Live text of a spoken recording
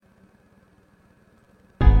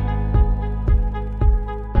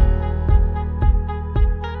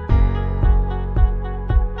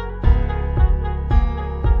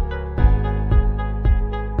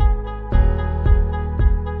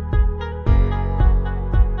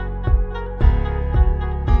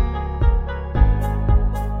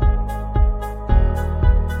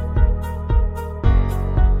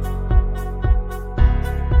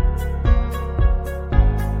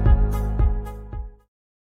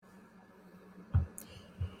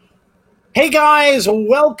Hey guys,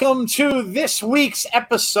 welcome to this week's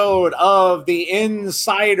episode of the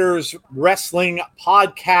Insiders Wrestling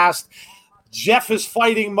Podcast. Jeff is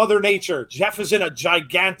fighting Mother Nature. Jeff is in a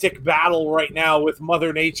gigantic battle right now with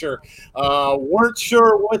Mother Nature. Weren't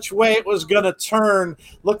sure which way it was going to turn.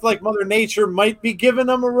 Looked like Mother Nature might be giving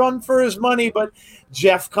him a run for his money, but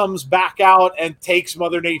Jeff comes back out and takes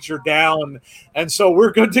Mother Nature down. And so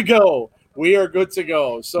we're good to go. We are good to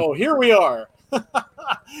go. So here we are.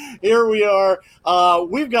 Here we are.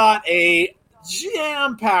 We've got a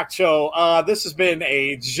jam-packed show. This has been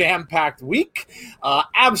a jam-packed week.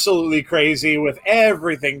 Absolutely crazy with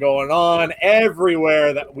everything going on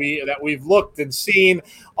everywhere that we've looked and seen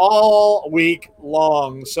all week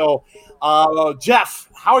long. So, Jeff,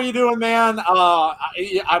 how are you doing, man?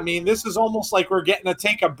 I mean, this is almost like we're getting to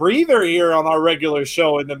take a breather here on our regular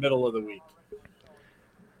show in the middle of the week.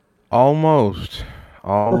 Almost.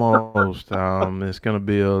 It's going to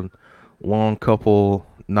be a long couple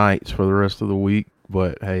nights for the rest of the week,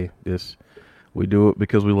 but hey, we do it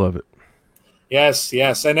because we love it. Yes.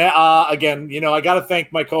 And again, I got to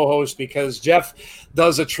thank my co-host because Jeff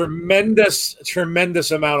does a tremendous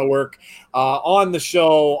amount of work on the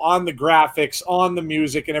show, on the graphics, on the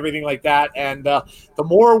music and everything like that. And the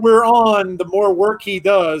more we're on, the more work he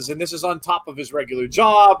does. And this is on top of his regular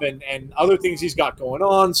job and other things he's got going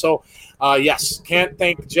on. So, yes, can't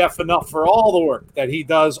thank Jeff enough for all the work that he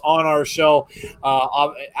does on our show.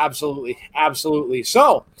 Absolutely.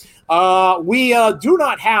 So, we do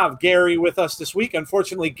not have Gary with us this week.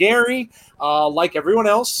 Unfortunately, Gary, like everyone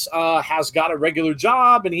else, has got a regular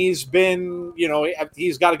job, and he's been,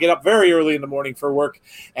 he's got to get up very early in the morning for work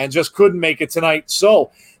and just couldn't make it tonight.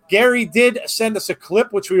 So Gary did send us a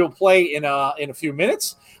clip, which we will play in a few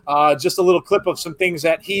minutes. Just a little clip of some things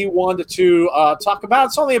that he wanted to talk about.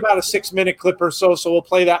 It's only about a 6-minute clip or so we'll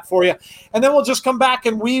play that for you. And then we'll just come back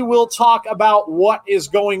and we will talk about what is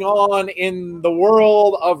going on in the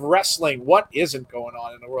world of wrestling. What isn't going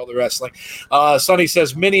on in the world of wrestling? Sonny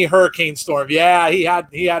says, mini hurricane storm. Yeah, he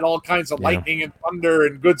had all kinds of lightning and thunder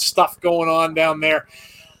and good stuff going on down there.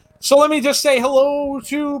 So let me just say hello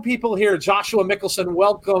to people here. Joshua Mickelson,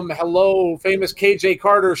 welcome. Hello. Famous KJ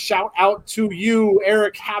Carter, shout out to you.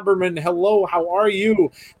 Eric Haberman, hello. How are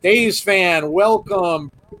you? Days fan,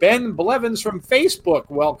 welcome. Ben Blevins from Facebook,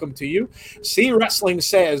 welcome to you. C Wrestling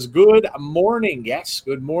says, good morning. Yes,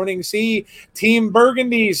 good morning, C. Team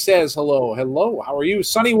Burgundy says hello. Hello, how are you?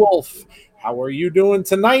 Sunny Wolf, how are you doing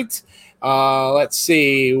tonight? Let's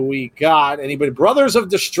see. We got anybody. Brothers of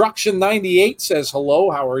Destruction 98 says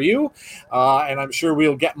hello. How are you? And I'm sure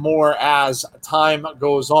we'll get more as time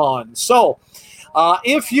goes on. So,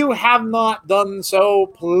 if you have not done so,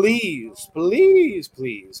 please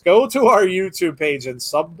go to our YouTube page and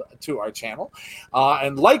sub to our channel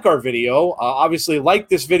and like our video. Obviously, like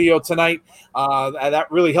this video tonight. That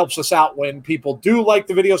really helps us out when people do like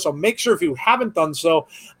the video. So make sure if you haven't done so,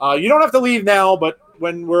 you don't have to leave now, but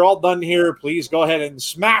when we're all done here, please go ahead and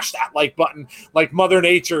smash that like button like Mother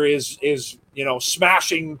Nature is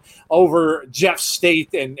smashing over Jeff's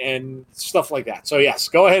state and stuff like that. So, yes,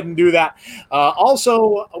 go ahead and do that.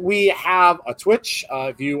 Also, we have a Twitch.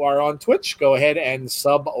 If you are on Twitch, go ahead and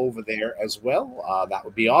sub over there as well. That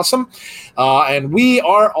would be awesome. And we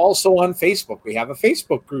are also on Facebook. We have a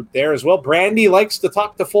Facebook group there as well. Brandy likes to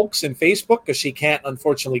talk to folks in Facebook because she can't,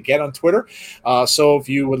 unfortunately, get on Twitter. So if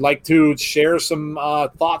you would like to share some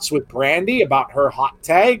thoughts with Brandy about her hot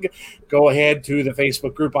tag, go ahead to the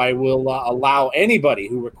Facebook group. I will allow anybody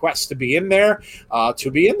who requests to be in there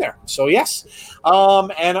to be in there. So, yes.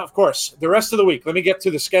 And, of course, the rest of the week. Let me get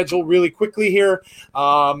to the schedule really quickly here.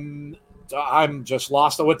 I'm just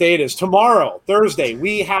lost on what day it is. Tomorrow, Thursday,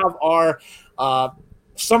 we have our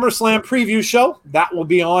SummerSlam preview show. That will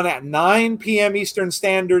be on at 9 p.m. Eastern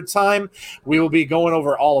Standard Time. We will be going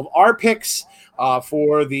over all of our picks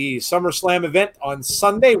for the SummerSlam event on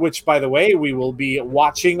Sunday, which, by the way, we will be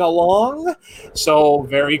watching along. So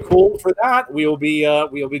very cool for that. We'll be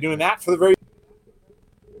doing that for the very.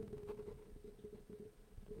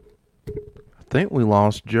 I think we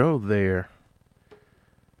lost Joe there. I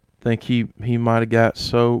think he might have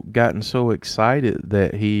gotten so excited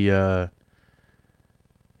that he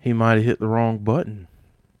might have hit the wrong button.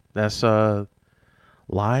 That's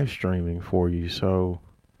live streaming for you. So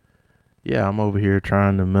yeah, I'm over here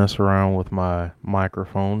trying to mess around with my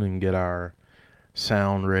microphone and get our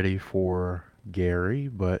sound ready for Gary.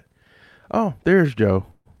 But, oh, there's Joe.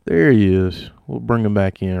 There he is. We'll bring him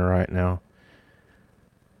back in right now.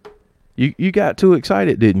 You got too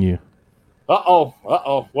excited, didn't you?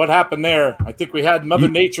 Uh-oh. What happened there? I think we had Mother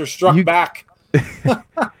Nature struck back.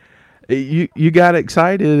 You got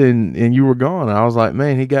excited and you were gone. I was like,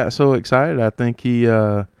 man, he got so excited. I think he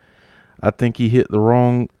hit the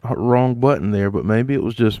wrong button there. But maybe it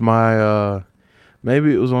was just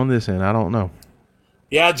maybe it was on this end. I don't know.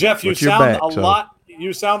 Yeah, Jeff, But you're back, so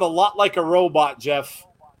you sound a lot like a robot, Jeff.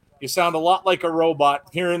 You sound a lot like a robot,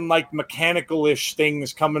 hearing like mechanical-ish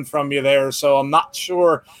things coming from you there. So I'm not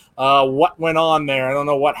sure what went on there. I don't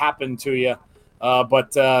know what happened to you.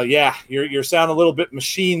 But yeah, you're sounding a little bit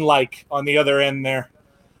machine-like on the other end there.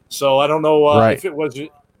 So I don't know right. if it was.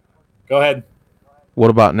 Go ahead. What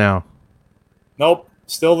about now? Nope,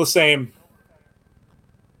 still the same.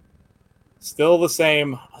 Still the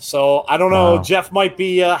same. So I don't know. Wow. Jeff might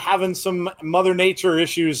be having some Mother Nature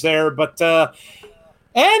issues there, but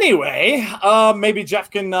anyway, maybe Jeff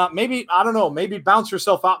can maybe I don't know. Maybe bounce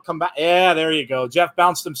yourself out, come back. Yeah, there you go. Jeff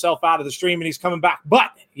bounced himself out of the stream and he's coming back. But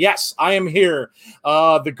yes, I am here.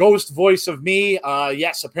 The ghost voice of me.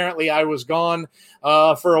 Yes, apparently I was gone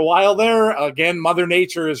for a while there. Again, Mother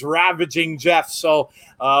Nature is ravaging Jeff. So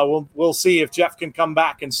we'll see if Jeff can come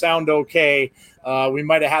back and sound okay. We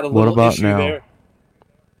might have had a little issue now? there.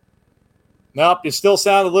 Nope, you still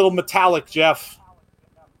sound a little metallic, Jeff.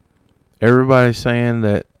 Everybody's saying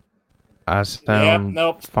that I sound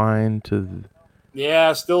fine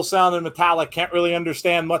Yeah, still sounding metallic. Can't really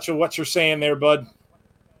understand much of what you're saying there, bud.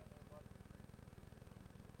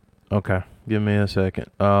 Okay, give me a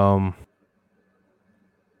second.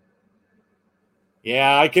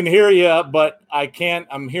 Yeah, I can hear you, but I can't.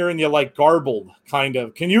 I'm hearing you like garbled, kind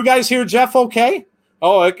of. Can you guys hear Jeff okay?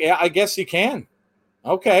 Oh, I guess you can.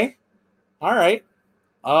 Okay. All right.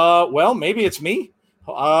 Well, maybe it's me.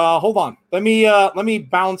 Hold on. Let me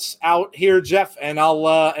bounce out here, Jeff, and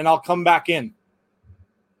I'll come back in.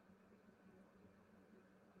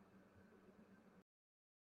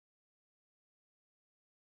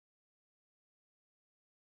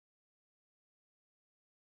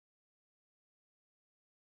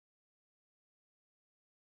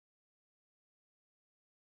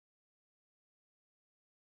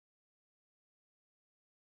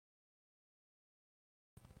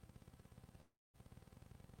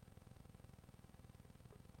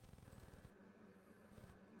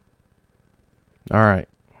 All right.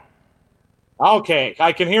 Okay,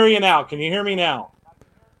 I can hear you now. Can you hear me now?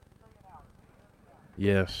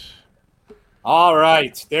 Yes. All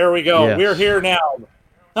right, there we go. Yes. We're here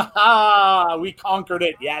now. We conquered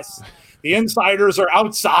it. Yes. The insiders are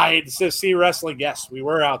outside, says C Wrestling. Yes, we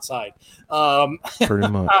were outside. Pretty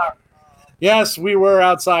much. Yes, we were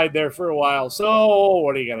outside there for a while. So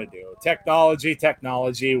what are you going to do?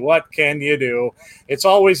 Technology. What can you do? It's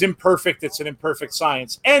always imperfect. It's an imperfect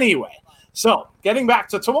science. Anyway. So, getting back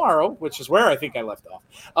to tomorrow, which is where I think I left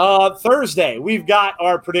off. Thursday, we've got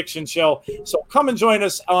our prediction show. So, come and join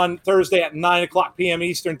us on Thursday at 9 o'clock p.m.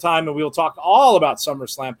 Eastern Time, and we'll talk all about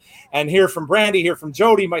SummerSlam and hear from Brandy, hear from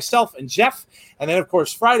Jody, myself, and Jeff. And then, of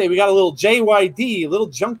course, Friday, we got a little JYD, a little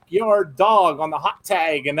junkyard dog on the hot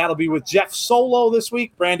tag, and that'll be with Jeff solo this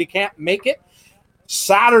week. Brandy can't make it.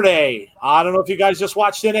 Saturday, I don't know if you guys just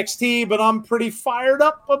watched NXT, but I'm pretty fired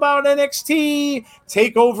up about NXT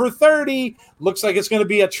TakeOver 30. Looks like it's going to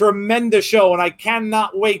be a tremendous show, and I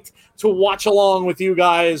cannot wait to watch along with you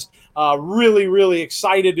guys. Really, really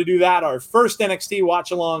excited to do that. Our first NXT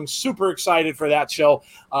watch along. Super excited for that show.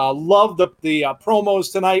 Love the promos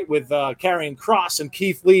tonight with Karrion Kross and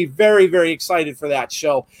Keith Lee. Very, very excited for that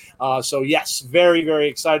show. So, yes, very, very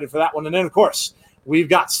excited for that one. And then, of course, we've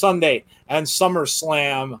got Sunday and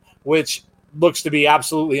SummerSlam, which looks to be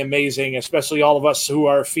absolutely amazing, especially all of us who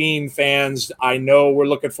are Fiend fans. I know we're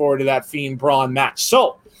looking forward to that Fiend Braun match.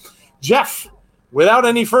 So, Jeff, without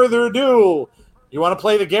any further ado, you want to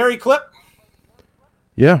play the Gary clip?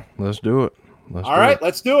 Yeah, let's do it. All right,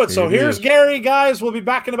 let's do it. So here's Gary, guys. We'll be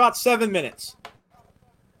back in about 7 minutes.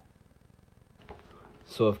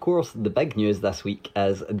 So, of course, the big news this week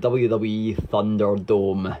is WWE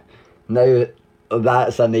Thunderdome. Now,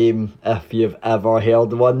 that's a name if you've ever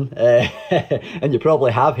heard one, and you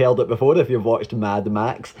probably have heard it before if you've watched Mad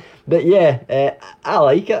Max. But yeah, I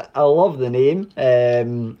like it. I love the name.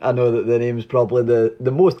 I know that the name's probably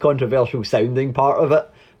the most controversial sounding part of it,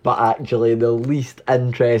 but actually the least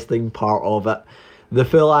interesting part of it. The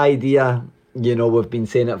full idea, you know, we've been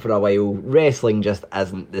saying it for a while, wrestling just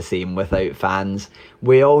isn't the same without fans.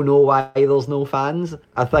 We all know why there's no fans.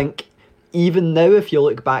 I think even now, if you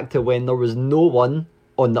look back to when there was no one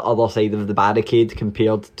on the other side of the barricade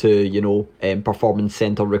compared to, you know, performance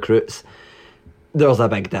centre recruits, there's a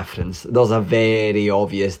big difference. There's a very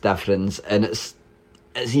obvious difference, and it's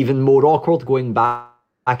even more awkward going back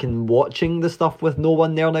and watching the stuff with no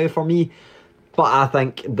one there now for me. But I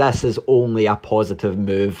think this is only a positive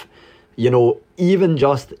move. even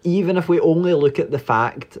if we only look at the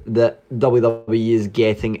fact that WWE is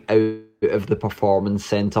getting out of the Performance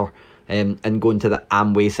Center and going to the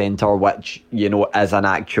Amway Center, which is an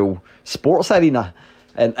actual sports arena,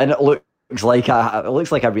 and it looks like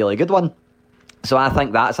a really good one. So I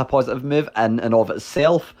think that's a positive move in and of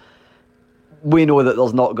itself. We know that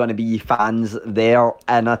there's not going to be fans there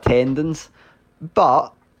in attendance,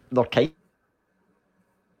 but they're kind.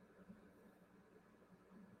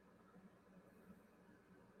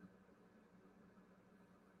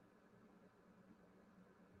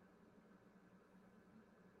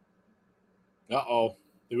 Uh-oh.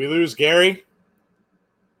 Did we lose Gary?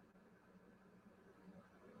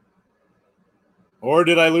 Or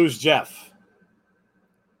did I lose Jeff?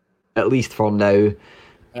 At least for now.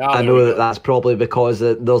 I know that's probably because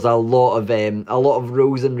there's a lot of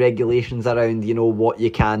rules and regulations around, what you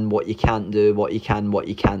can, what you can't do, what you can, what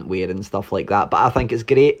you can't wear and stuff like that. But I think it's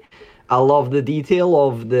great. I love the detail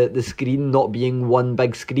of the screen not being one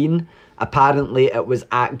big screen. Apparently it was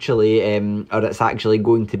actually, or it's actually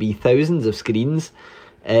going to be thousands of screens.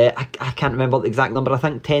 I can't remember the exact number. I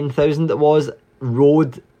think 10,000 it was.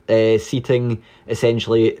 Road seating,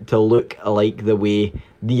 essentially to look like the way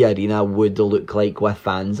the arena would look like with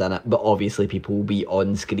fans in it, but obviously people will be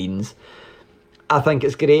on screens. I think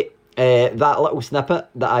it's great. That little snippet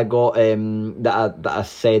that I got, that I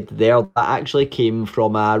said there, that actually came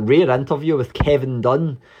from a rare interview with Kevin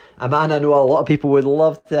Dunn, a man I know a lot of people would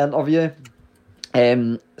love to interview.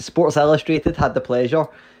 Sports Illustrated had the pleasure,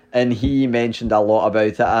 and he mentioned a lot about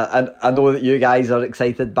it. I know that you guys are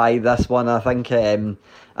excited by this one. I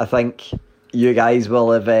think you guys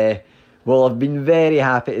will have been very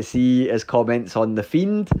happy to see his comments on The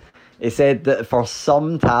Fiend. He said that for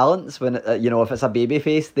some talents, when if it's a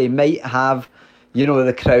babyface, they might have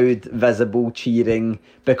the crowd visible cheering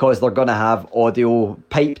because they're going to have audio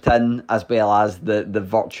piped in as well as the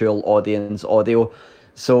virtual audience audio.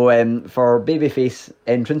 So for babyface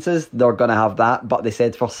entrances, they're going to have that. But they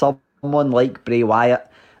said for someone like Bray Wyatt,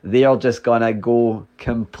 they're just going to go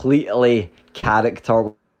completely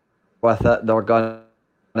character with it. They're going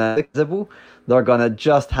to visible. They're going to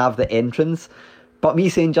just have the entrance. But me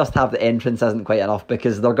saying just have the entrance isn't quite enough,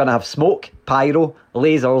 because they're going to have smoke, pyro,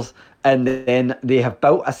 lasers, and then they have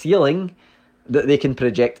built a ceiling that they can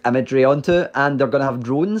project imagery onto, and they're going to have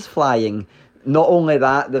drones flying. Not only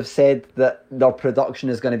that, they've said that their production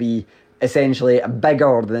is going to be essentially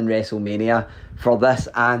bigger than WrestleMania for this,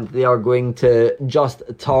 and they are going to just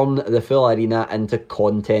turn the full arena into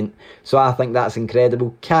content. So I think that's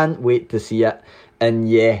incredible. Can't wait to see it. And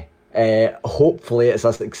yeah, hopefully it's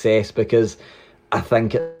a success, because I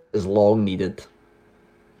think it is long needed.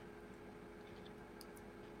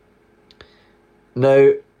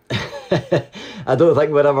 Now, I don't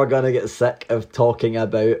think we're ever going to get sick of talking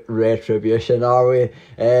about Retribution, are we?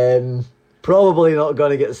 Probably not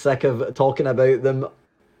going to get sick of talking about them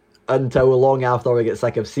until long after we get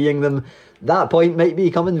sick of seeing them. That point might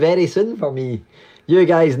be coming very soon for me. You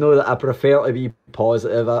guys know that I prefer to be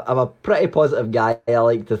positive. I'm a pretty positive guy, I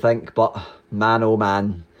like to think, but man oh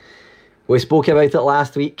man. We spoke about it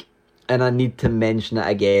last week, and I need to mention it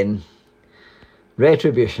again.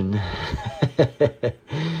 Retribution.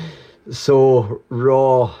 So,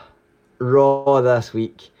 Raw this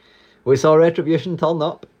week. We saw Retribution turn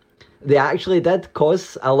up. They actually did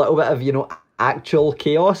cause a little bit of, actual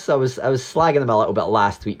chaos. I was slagging them a little bit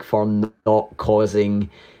last week for not causing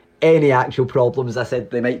any actual problems. I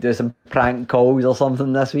said they might do some prank calls or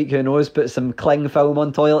something this week, who knows, put some cling film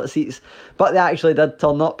on toilet seats. But they actually did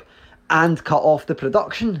turn up and cut off the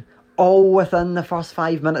production, all within the first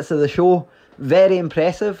 5 minutes of the show. Very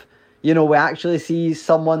impressive. We actually see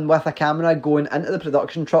someone with a camera going into the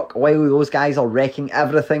production truck while those guys are wrecking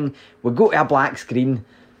everything. We go to a black screen.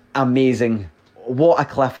 Amazing. What a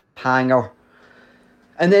cliffhanger.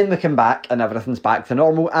 And then we come back and everything's back to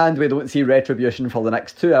normal, and we don't see Retribution for the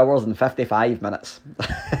next 2 hours and 55 minutes.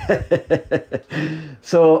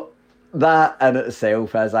 So that in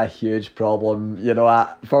itself is a huge problem.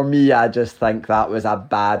 For me, I just think that was a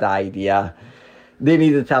bad idea. They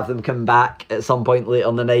needed to have them come back at some point later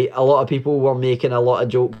in the night. A lot of people were making a lot of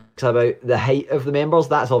jokes about the height of the members.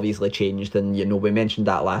 That's obviously changed, and we mentioned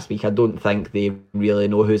that last week. I don't think they really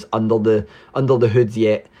know who's under the hoods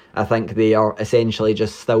yet. I think they are essentially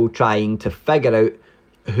just still trying to figure out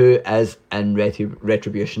who is in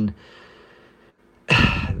Retribution.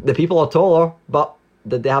 The people are taller, but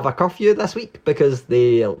did they have a curfew this week? Because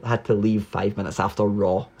they had to leave 5 minutes after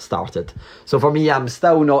Raw started. So for me, I'm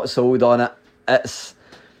still not sold on it. It's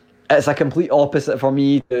It's a complete opposite for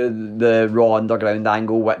me to the Raw Underground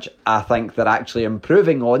angle, which I think they're actually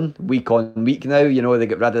improving on week now. You know, they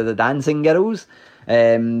get rid of the dancing girls.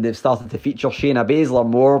 They've started to feature Shayna Baszler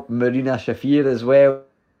more, Marina Shafir as well,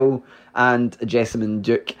 and Jessamine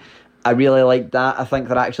Duke. I really like that. I think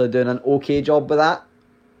they're actually doing an okay job with that.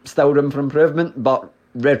 Still room for improvement, but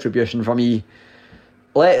Retribution for me.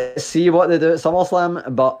 Let's see what they do at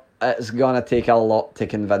SummerSlam, but it's going to take a lot to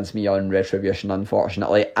convince me on Retribution,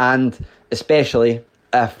 unfortunately. And especially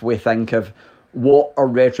if we think of what are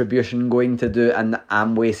Retribution going to do in the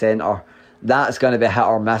Amway Centre. That's going to be hit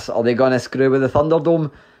or miss. Are they going to screw with the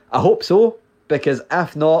Thunderdome? I hope so, because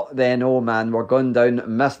if not, then oh man, we're going down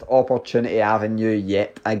missed opportunity avenue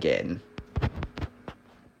yet again.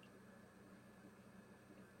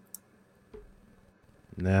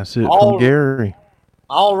 That's it from Gary.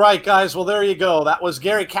 All right, guys. Well, there you go. That was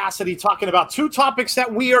Gary Cassidy talking about two topics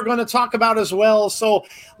that we are going to talk about as well. So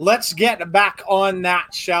let's get back on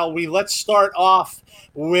that, shall we? Let's start off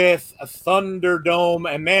with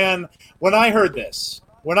Thunderdome. And man, when I heard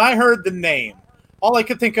the name, all I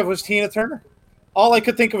could think of was Tina Turner.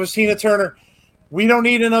 We don't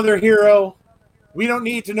need another hero. We don't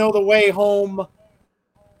need to know the way home.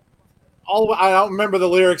 I don't remember the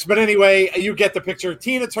lyrics, but anyway, you get the picture.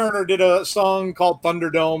 Tina Turner did a song called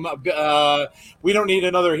Thunderdome. We Don't Need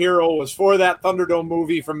Another Hero was for that Thunderdome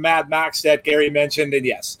movie from Mad Max that Gary mentioned, and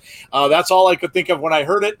yes, that's all I could think of when I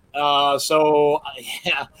heard it. Let's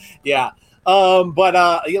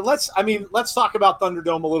talk about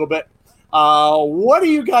Thunderdome a little bit. What do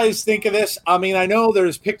you guys think of this? I mean, I know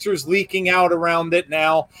there's pictures leaking out around it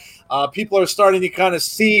now. People are starting to kind of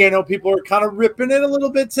see. I know people are kind of ripping it a little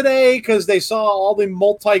bit today because they saw all the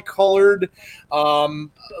multicolored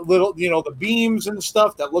the beams and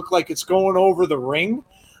stuff that look like it's going over the ring.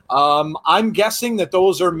 I'm guessing that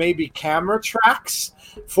those are maybe camera tracks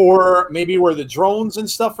for maybe where the drones and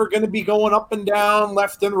stuff are going to be going up and down,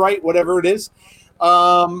 left and right, whatever it is.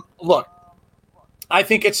 Look, I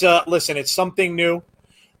think it's something new.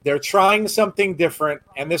 They're trying something different,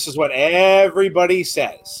 and this is what everybody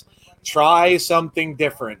says. Try something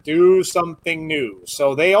different. Do something new.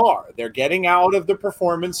 So they're getting out of the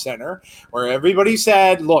Performance Center where everybody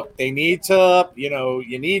said, look, they need to,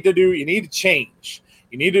 you need to change.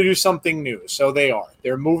 You need to do something new. So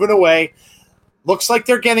they're moving away. Looks like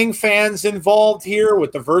they're getting fans involved here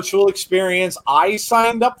with the virtual experience. I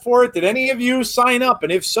signed up for it. Did any of you sign up?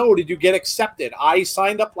 And if so, did you get accepted? I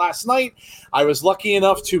signed up last night. I was lucky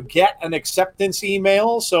enough to get an acceptance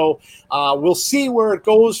email. So we'll see where it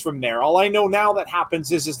goes from there. All I know now that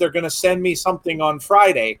happens is they're going to send me something on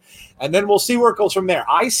Friday, and then we'll see where it goes from there.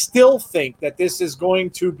 I still think that this is going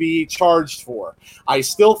to be charged for. I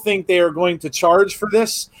still think they are going to charge for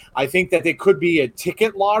this. I think that it could be a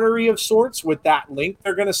ticket lottery of sorts with that link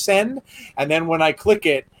they're going to send. And then when I click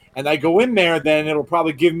it and I go in there, then it'll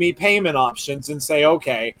probably give me payment options and say,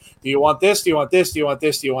 okay, do you want this? Do you want this? Do you want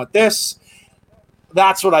this? Do you want this?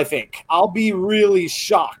 That's what I think. I'll be really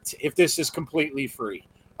shocked if this is completely free.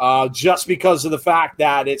 Just because of the fact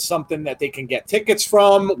that it's something that they can get tickets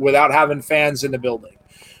from without having fans in the building.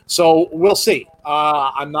 So we'll see.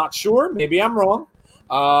 I'm not sure. Maybe I'm wrong.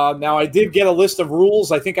 Now, I did get a list of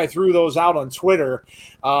rules. I think I threw those out on Twitter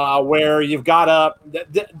where you've got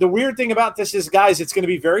the weird thing about this is, guys, it's going to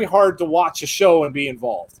be very hard to watch a show and be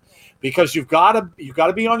involved because you've got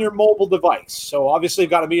to be on your mobile device. So obviously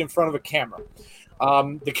you've got to be in front of a camera.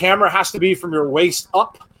 The camera has to be from your waist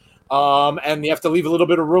up, and you have to leave a little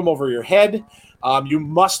bit of room over your head. You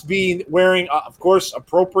must be wearing, of course,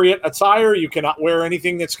 appropriate attire. You cannot wear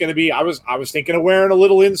anything that's going to be. I was thinking of wearing a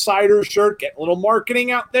little insider shirt, get a little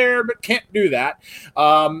marketing out there, but can't do that.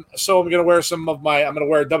 So I'm going to wear I'm going to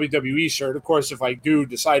wear a WWE shirt, of course, if I do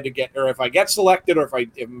decide to if I get selected or if I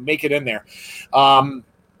make it in there.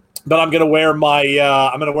 But I'm going to wear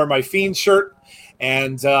my Fiend shirt,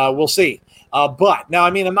 and we'll see. But now, I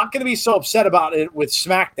mean, I'm not going to be so upset about it with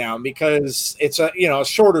SmackDown because it's a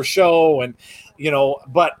shorter show and.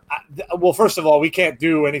 First of all, we can't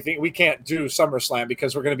do anything. We can't do SummerSlam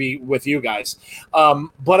because we're going to be with you guys.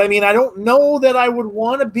 But I mean, I don't know that I would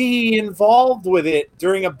want to be involved with it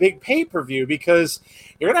during a big pay-per-view because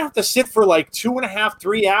you're going to have to sit for like 2.5,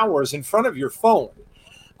 3 hours in front of your phone.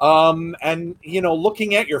 And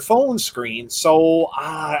looking at your phone screen. So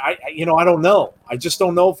I don't know. I just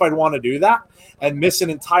don't know if I'd want to do that and miss an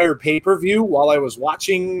entire pay-per-view while I was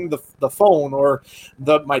watching the phone or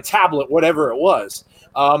my tablet, whatever it was.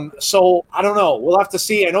 So I don't know. We'll have to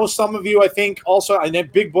see. I know some of you, I think also, I know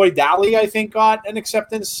Big Boy Dally, I think got an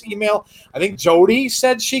acceptance email. I think Jody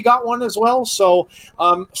said she got one as well. So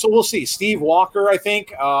we'll see. Steve Walker, I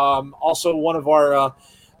think, also one of our,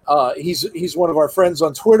 He's one of our friends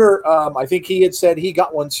on Twitter. I think he had said he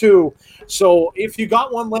got one too. So if you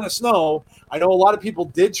got one, let us know. I know a lot of people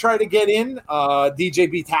did try to get in,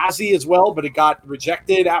 DJ Tazzy as well, but it got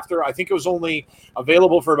rejected after, I think it was only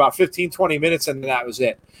available for about 15, 20 minutes, and that was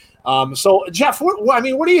it. So Jeff, what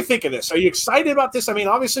do you think of this? Are you excited about this? I mean,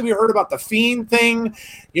 obviously we heard about the Fiend thing,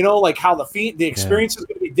 like how the experience is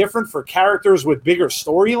going to be different for characters with bigger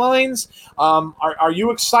storylines. Are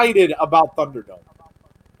you excited about Thunderdome?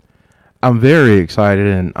 I'm very excited,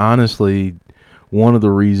 and honestly, one of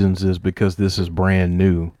the reasons is because this is brand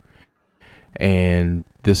new, and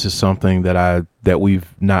this is something that we've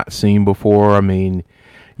not seen before. I mean,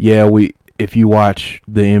 if you watch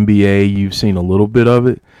the NBA, you've seen a little bit of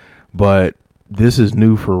it, but this is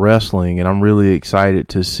new for wrestling, and I'm really excited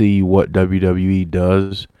to see what WWE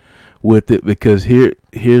does with it, because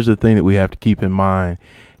here's the thing that we have to keep in mind.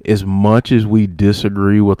 As much as we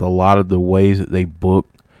disagree with a lot of the ways that they book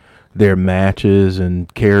their matches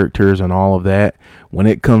and characters and all of that, when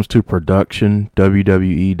it comes to production,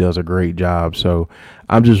 WWE does a great job. So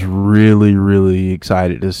I'm just really, really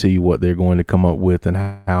excited to see what they're going to come up with and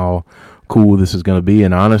how cool this is going to be.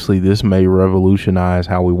 And honestly, this may revolutionize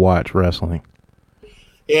how we watch wrestling.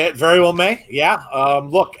 It very well may. Yeah.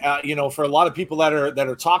 Look, for a lot of people that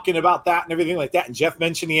are talking about that and everything like that, and Jeff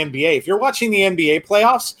mentioned the NBA. If you're watching the NBA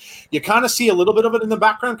playoffs, you kind of see a little bit of it in the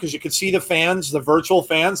background because you can see the fans, the virtual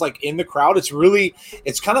fans, like in the crowd. It's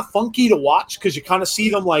kind of funky to watch because you kind of see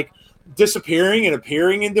them like disappearing and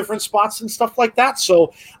appearing in different spots and stuff like that.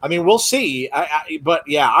 So, I mean, we'll see. But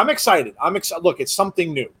yeah, I'm excited. Look, it's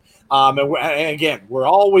something new. And again, we're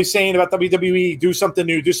always saying about WWE, do something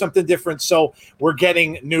new, do something different. So we're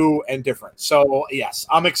getting new and different. So yes,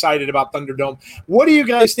 I'm excited about Thunderdome. What are you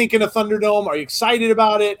guys thinking of Thunderdome? Are you excited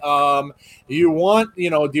about it? Do you want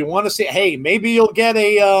to say, hey, maybe you'll get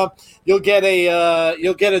a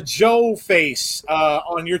Joe face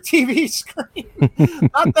on your TV screen?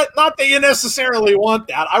 not that you necessarily want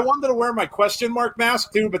that. I wanted to wear my question mark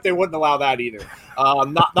mask too, but they wouldn't allow that either.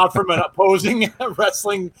 Not from an opposing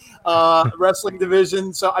wrestling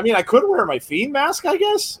division. So I mean, I could wear my Fiend mask, I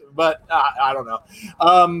guess, but I don't know.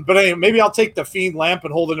 But anyway, maybe I'll take the Fiend lamp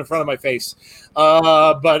and hold it in front of my face.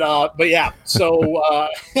 But yeah. So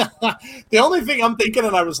the only thing I'm thinking,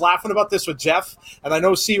 and I was laughing about this with Jeff, and I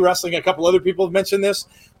know C Wrestling, a couple other people have mentioned this.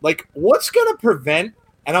 Like, what's going to prevent?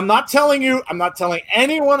 And I'm not telling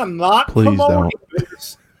anyone. I'm not promoting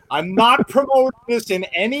this. I'm not promoting this in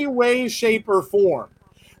any way, shape, or form.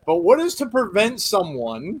 But what is to prevent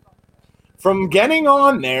someone from getting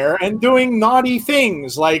on there and doing naughty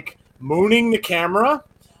things like mooning the camera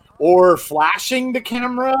or flashing the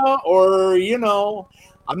camera or,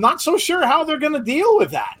 I'm not so sure how they're going to deal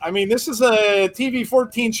with that. I mean, this is a TV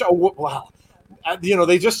 14 show. Well,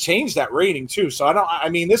 they just changed that rating too. So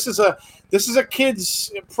this is a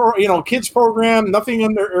kids program, nothing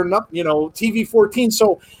under, or not, TV 14.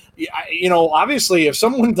 So, obviously if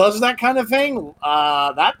someone does that kind of thing,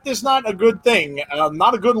 that is not a good thing.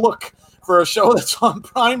 Not a good look for a show that's on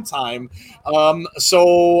prime time.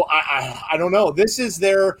 So I don't know.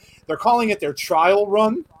 They're calling it their trial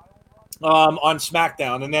run on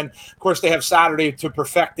SmackDown. And then, of course, they have Saturday to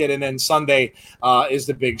perfect it. And then Sunday is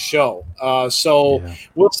the big show.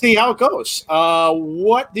 We'll see how it goes.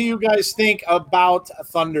 What do you guys think about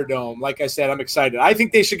Thunderdome? Like I said, I'm excited. I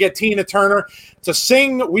think they should get Tina Turner to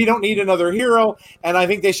sing We Don't Need Another Hero. And I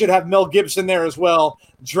think they should have Mel Gibson there as well,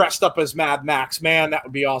 dressed up as Mad Max. Man, that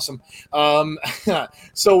would be awesome.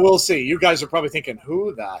 So we'll see. You guys are probably thinking,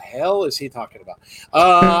 who the hell is he talking about?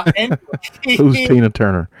 Anyway, who's Tina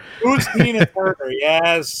Turner? Who's Tina Turner?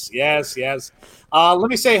 Yes. Let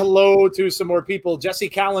me say hello to some more people. Jesse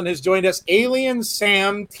Callan has joined us. Alien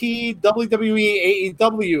Sam T WWE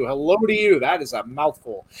AEW. Hello to you. That is a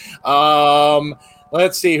mouthful.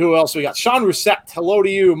 Let's see who else we got. Sean Rousset, hello to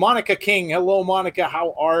you. Monica King, hello, Monica.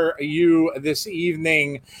 How are you this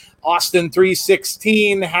evening? Austin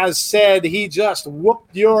 316 has said he just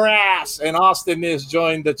whooped your ass, and Austin has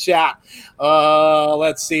joined the chat.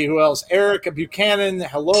 Let's see who else. Eric Buchanan,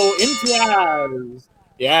 hello. Imtiaz.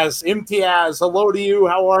 Yes, Imtiaz, hello to you.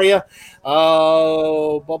 How are you?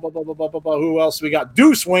 Who else we got?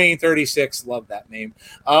 Deuce Wayne 36, love that name.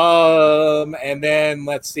 And then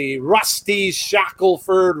let's see, Rusty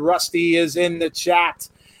Shackelford. Rusty is in the chat,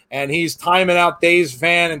 and he's timing out Days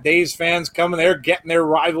Fan, and Days Fan's coming. They're getting their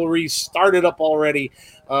rivalry started up already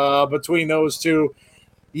between those two.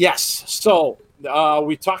 Yes, so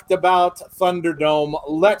we talked about Thunderdome.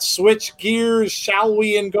 Let's switch gears, shall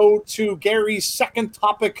we, and go to Gary's second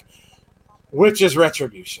topic, which is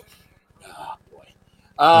Retribution. Oh, boy.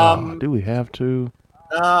 Do we have to?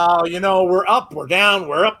 We're up, we're down,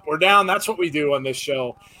 we're up, we're down. That's what we do on this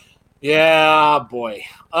show. Yeah, boy.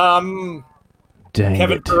 Dang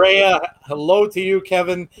Kevin it. Correa, hello to you,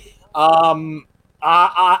 Kevin. Guys,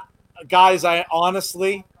 I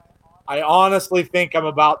honestly think I'm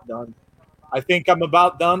about done. I think I'm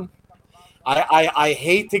about done. I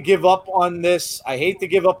hate to give up on this. I hate to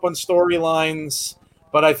give up on storylines,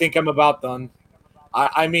 but I think I'm about done.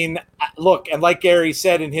 I mean, look, and like Gary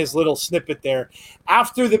said in his little snippet there,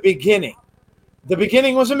 after the beginning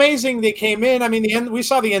was amazing. They came in. I mean, we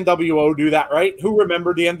saw the NWO do that, right? Who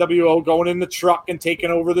remembered the NWO going in the truck and taking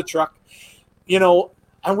over the truck?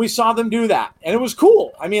 And we saw them do that, and it was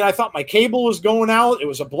cool. I mean, I thought my cable was going out. It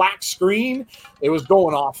was a black screen. It was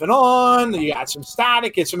going off and on. You got some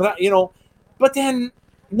static. But then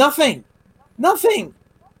nothing.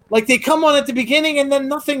 Like they come on at the beginning and then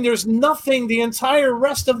nothing. There's nothing the entire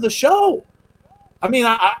rest of the show. I mean,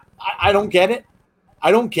 I don't get it.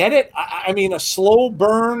 I don't get it. I mean, a slow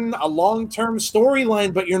burn, a long-term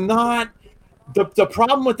storyline, but you're not. The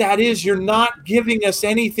problem with that is you're not giving us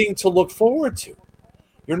anything to look forward to.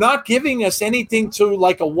 You're not giving us anything to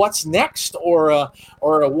like a what's next or a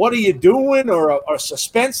what are you doing or a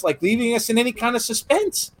suspense, like leaving us in any kind of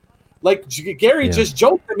suspense. Like Gary just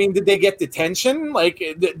joked. I mean, did they get detention? Like,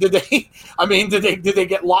 did they? I mean, did they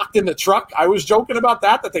get locked in the truck? I was joking about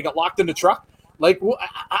that they got locked in the truck. Like,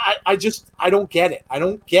 I don't get it. I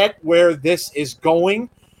don't get where this is going,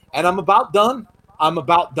 and I'm about done. I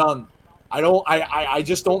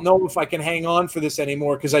just don't know if I can hang on for this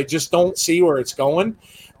anymore because I just don't see where it's going.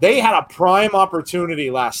 They had a prime opportunity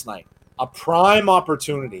last night,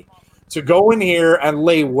 to go in here and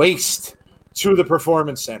lay waste to the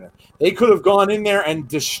Performance Center. They could have gone in there and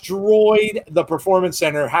destroyed the Performance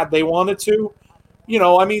Center had they wanted to.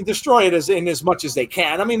 Destroy it as much as they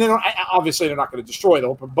can. I mean, obviously they're not going to destroy it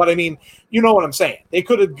open, but I mean, you know what I'm saying. They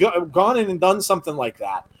could have gone in and done something like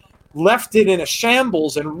that, left it in a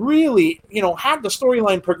shambles, and really, had the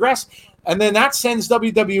storyline progress. And then that sends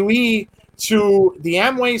WWE to the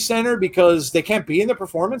Amway Center because they can't be in the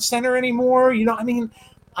Performance Center anymore.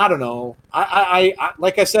 I don't know. I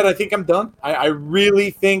like I said, I think I'm done. I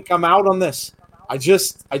really think I'm out on this. I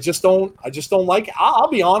just don't like it. I'll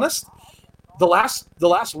be honest. The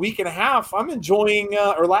last week and a half, I'm enjoying,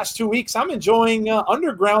 or last 2 weeks, I'm enjoying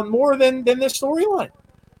Underground more than this storyline,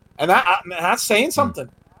 and that's saying something.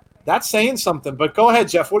 That's saying something. But go ahead,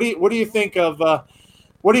 Jeff. What do you think of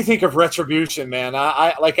Retribution, man?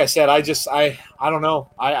 I like I said, I don't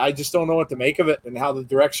know. I just don't know what to make of it and how the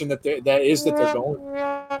direction that they're going.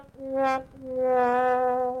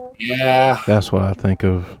 Yeah, That's what I think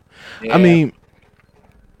of. yeah. I mean,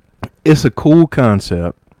 it's a cool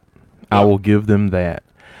concept. I will give them that.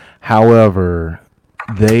 However,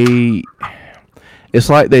 it's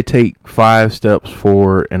like they take 5 steps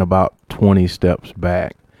forward and about 20 steps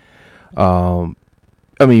back. I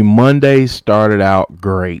mean, Monday started out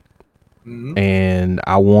great, and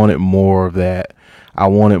I wanted more of that. I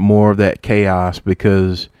wanted more of that chaos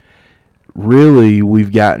because really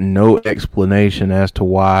we've gotten no explanation as to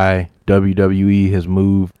why WWE has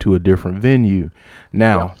moved to a different venue.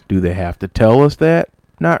 Now, do they have to tell us that?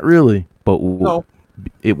 Not really, but No.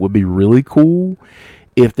 it would be really cool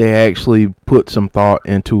if they actually put some thought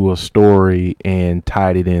into a story and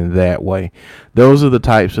tied it in that way. Those are the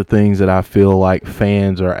types of things that I feel like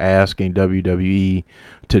fans are asking WWE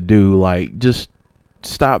to do. Like, just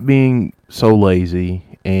stop being so lazy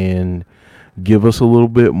and give us a little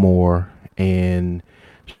bit more and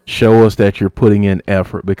show us that you're putting in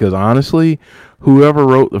effort. Because honestly, whoever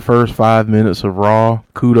wrote the first 5 minutes of Raw,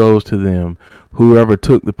 kudos to them. Whoever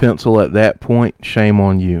took the pencil at that point, shame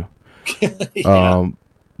on you. Yeah.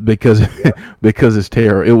 Because it's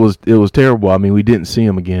terrible. It was terrible. I mean, we didn't see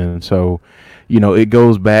him again. So, it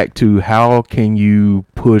goes back to how can you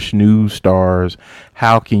push new stars?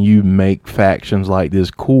 How can you make factions like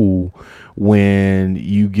this cool when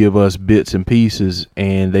you give us bits and pieces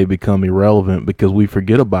and they become irrelevant because we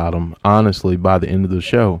forget about them, honestly, by the end of the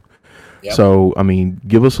show. Yep. So, I mean,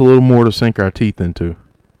 give us a little more to sink our teeth into.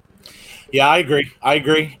 Yeah, I agree.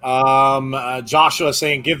 Joshua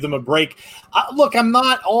saying give them a break. Look, I'm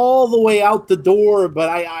not all the way out the door, but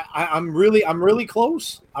I'm really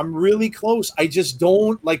close. I'm really close. I just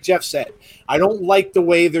don't, like Jeff said, I don't like the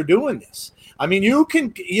way they're doing this. I mean, you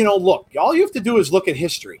can, look, all you have to do is look at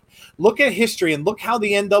history. Look at history and look how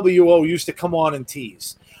the NWO used to come on and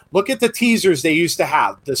tease. Look at the teasers they used to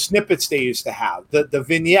have, the snippets they used to have, the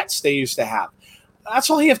vignettes they used to have. That's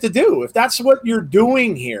all you have to do. If that's what you're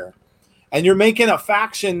doing here, and you're making a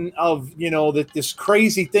faction of, this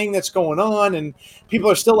crazy thing that's going on, and people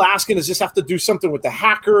are still asking, does this have to do something with the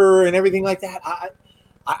hacker and everything like that?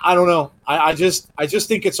 I don't know. I just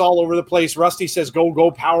think it's all over the place. Rusty says,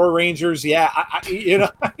 "Go Power Rangers!" Yeah,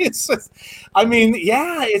 it's. I mean,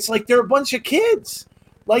 yeah, it's like they're a bunch of kids.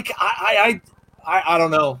 Like I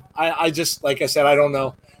don't know. I just, like I said, I don't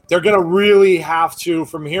know. They're gonna really have to,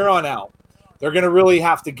 from here on out. They're gonna really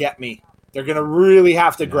have to get me. They're gonna really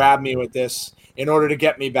have to grab me with this in order to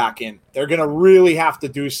get me back in. They're gonna really have to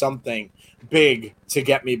do something big to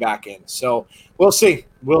get me back in. So we'll see.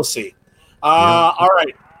 We'll see. All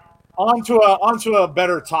right. On to a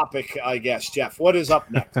better topic, I guess, Jeff. What is up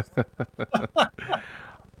next?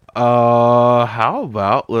 How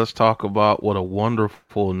about let's talk about what a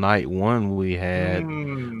wonderful night one we had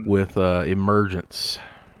with Emergence.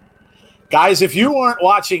 Guys, if you aren't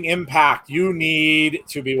watching Impact, you need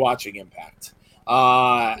to be watching Impact.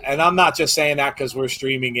 And I'm not just saying that because we're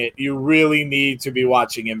streaming it. You really need to be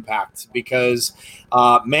watching Impact because,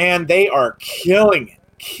 man, they are killing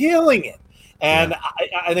it. And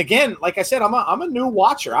and again, like I said, I'm a new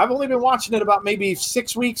watcher. I've only been watching it about maybe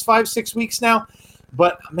 6 weeks, 5-6 weeks now.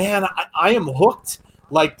 But man, I am hooked.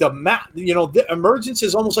 Like the Emergence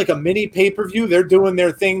is almost like a mini pay-per-view. They're doing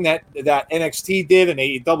their thing that NXT did and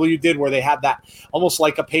AEW did, where they had that almost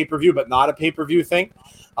like a pay-per-view, but not a pay-per-view thing.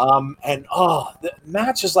 The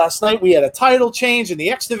matches last night, we had a title change in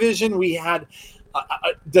the X Division. We had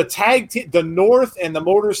the the North and the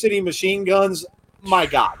Motor City Machine Guns. My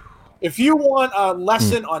God. If you want a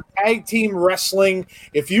lesson on tag team wrestling,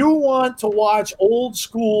 if you want to watch old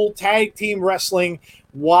school tag team wrestling,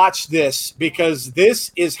 watch this because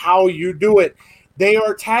this is how you do it. They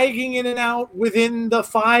are tagging in and out within the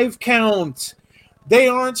 5 count. They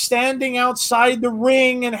aren't standing outside the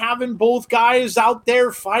ring and having both guys out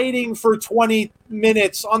there fighting for 20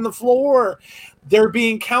 minutes on the floor. They're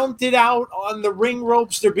being counted out on the ring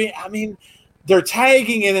ropes. They're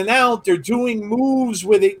tagging in and out. They're doing moves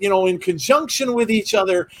with it, in conjunction with each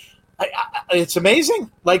other. It's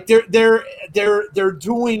amazing. Like they're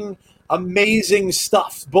doing amazing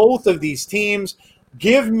stuff. Both of these teams.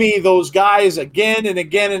 Give me those guys again and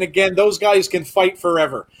again and again. Those guys can fight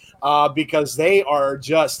forever because they are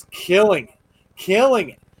just killing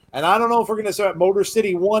it. And I don't know if we're going to start Motor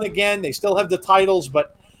City 1 again. They still have the titles,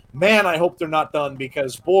 but man, I hope they're not done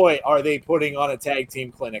because boy, are they putting on a tag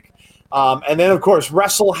team clinic. And then, of course,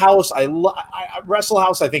 Wrestle House. Wrestle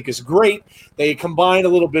House, I think, is great. They combine a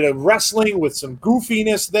little bit of wrestling with some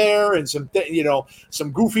goofiness there and some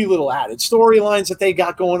goofy little added storylines that they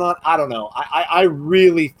got going on. I don't know. I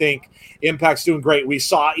really think Impact's doing great. We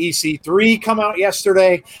saw EC3 come out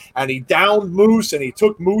yesterday, and he downed Moose, and he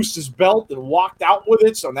took Moose's belt and walked out with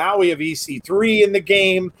it. So now we have EC3 in the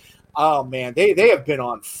game. Oh, man, they have been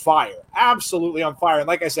on fire, absolutely on fire. And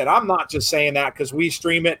like I said, I'm not just saying that because we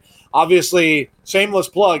stream it. Obviously, shameless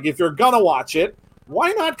plug, if you're going to watch it,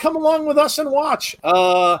 why not come along with us and watch?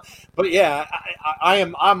 But yeah,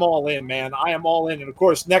 I'm all in, man. I am all in. And of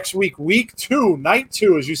course, next week, week 2, night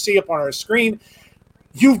 2, as you see up on our screen,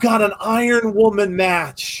 you've got an Iron Woman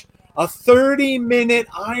match, a 30-minute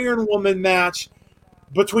Iron Woman match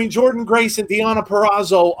between Jordan Grace and Deonna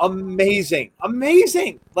Purrazzo. Amazing.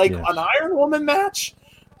 Like an Iron Woman match.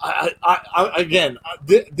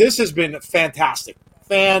 This has been fantastic.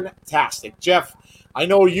 Jeff, I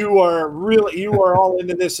know you are all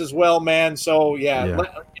into this as well, man. So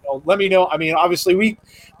let me know. I mean, obviously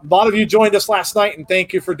a lot of you joined us last night, and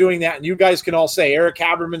thank you for doing that. And you guys can all say, Eric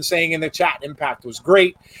Haberman saying in the chat, Impact was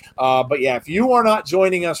great. But yeah, if you are not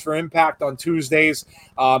joining us for Impact on Tuesdays,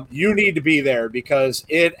 you need to be there because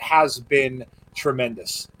it has been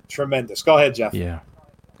tremendous. Go ahead, Jeff. Yeah.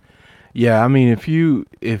 I mean, if you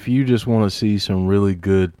just want to see some really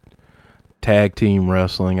good tag team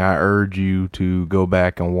wrestling, I urge you to go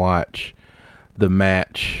back and watch the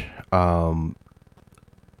match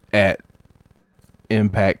at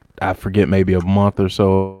Impact. I forget, maybe a month or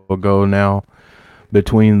so ago now,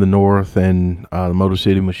 between the North and the Motor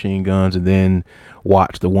City Machine Guns, and then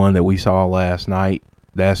watch the one that we saw last night.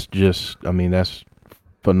 That's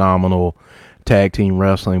phenomenal tag team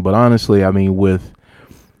wrestling. But honestly, I mean, with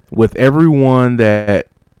everyone that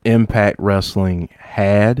Impact Wrestling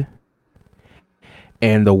had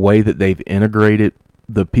and the way that they've integrated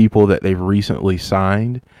the people that they've recently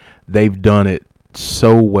signed, they've done it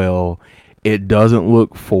so well. It doesn't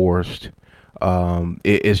look forced.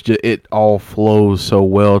 It all flows so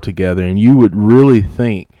well together, and you would really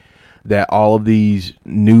think that all of these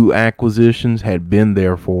new acquisitions had been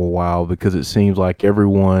there for a while because it seems like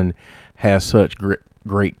everyone has such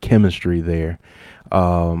great chemistry there.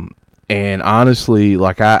 And honestly,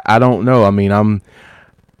 like I don't know. I mean,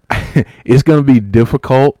 it's going to be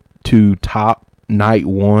difficult to top night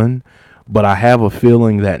 1, but I have a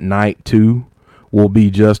feeling that night 2 will be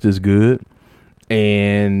just as good.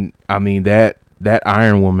 And I mean that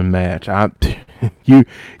Iron Woman match, you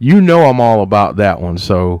know I'm all about that one.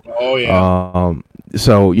 So oh yeah.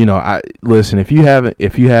 So I listen, if you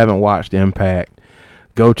haven't watched Impact,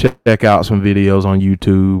 go check out some videos on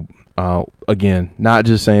YouTube. Again, not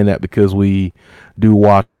just saying that because we do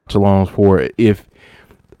watch alongs for it. If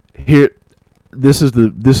here, this is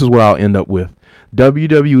what I'll end up with.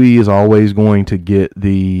 WWE is always going to get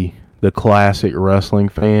the classic wrestling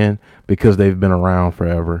fan because they've been around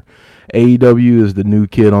forever. AEW is the new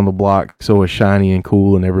kid on the block, so it's shiny and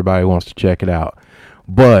cool, and everybody wants to check it out.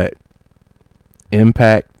 But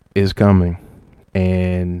Impact is coming,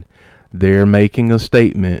 and they're making a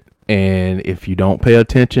statement. And if you don't pay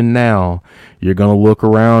attention now, you're going to look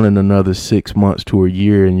around in another 6 months to a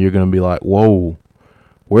year, and you're going to be like, whoa,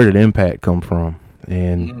 where did Impact come from?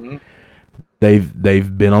 And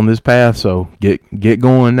they've been on this path, so get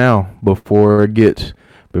going now before it gets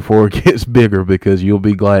bigger, because you'll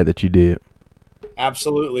be glad that you did.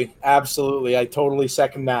 Absolutely. I totally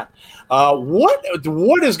second that. What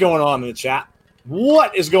is going on in the chat?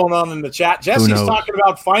 What is going on in the chat? Jesse's talking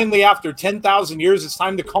about finally after 10,000 years, it's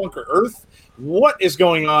time to conquer Earth. What is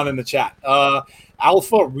going on in the chat?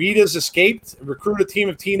 Alpha, Rita's escaped, recruit a team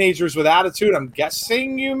of teenagers with attitude. I'm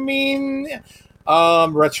guessing you mean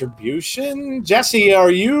Retribution. Jesse,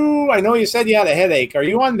 I know you said you had a headache. Are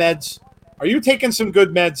you on meds? Are you taking some good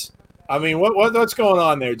meds? I mean, what's going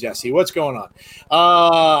on there, Jesse? What's going on?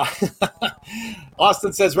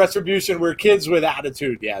 Austin says Retribution, we're kids with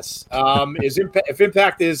attitude. Yes. If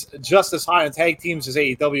Impact is just as high on tag teams as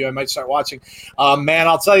AEW, I might start watching. Man,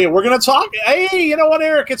 I'll tell you, we're going to talk. Hey, you know what,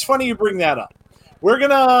 Eric? It's funny you bring that up. We're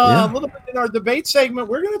going to, a little bit in our debate segment,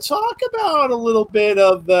 we're going to talk about a little bit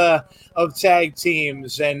of tag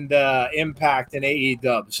teams and Impact and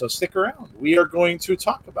AEW. So stick around. We are going to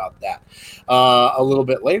talk about that a little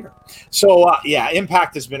bit later. So,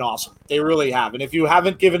 Impact has been awesome. They really have. And if you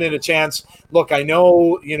haven't given it a chance, look, I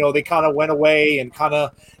know, they kind of went away and kind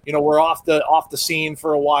of, we're off the scene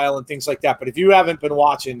for a while and things like that. But if you haven't been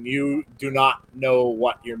watching, you do not know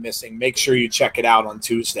what you're missing. Make sure you check it out on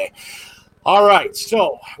Tuesday. All right,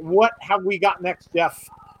 so what have we got next, Jeff?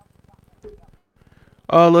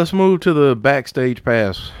 Let's move to the backstage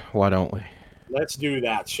pass. Why don't we? Let's do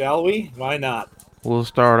that, shall we? Why not? We'll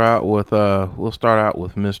start out with Mr.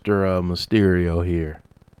 Mysterio here.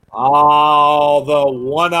 Oh, the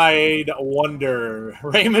one-eyed wonder,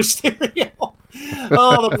 Rey Mysterio.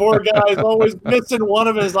 Oh, the poor guy's always missing one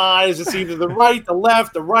of his eyes. It's either the right, the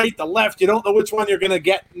left, the right, the left. You don't know which one you're going to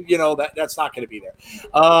get. That's not going to be there.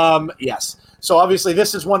 Yes. So obviously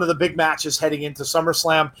this is one of the big matches heading into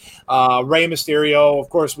SummerSlam. Rey Mysterio, of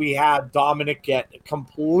course, we had Dominic get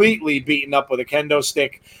completely beaten up with a kendo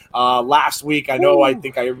stick last week. I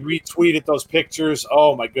think I retweeted those pictures.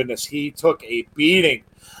 Oh my goodness, he took a beating.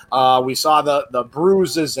 We saw the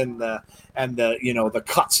bruises and the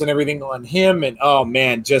cuts and everything on him, and oh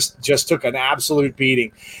man, just took an absolute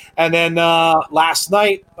beating. And then last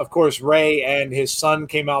night, of course, Rey and his son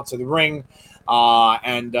came out to the ring,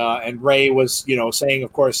 and Rey was saying,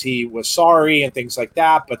 of course, he was sorry and things like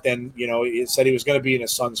that. But then he said he was going to be in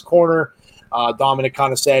his son's corner. Dominic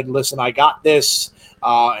kind of said, "Listen, I got this."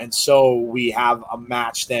 And so we have a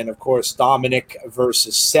match then, of course, Dominic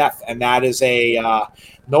versus Seth, and that is a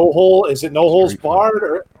no holds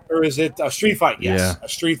barred, or is it a street fight? Yes, a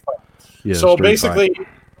street fight. Yeah, so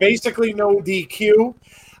basically no DQ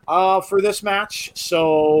for this match.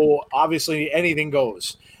 So obviously anything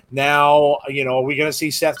goes. Now, are we going to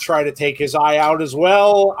see Seth try to take his eye out as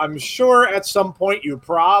well? I'm sure at some point you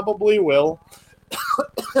probably will.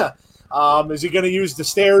 Is he going to use the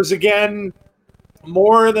stairs again?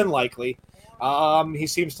 More than likely. He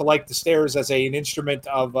seems to like the stairs as an instrument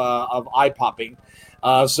of eye popping.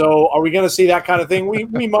 So are we going to see that kind of thing? We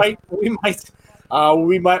might,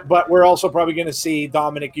 but we're also probably going to see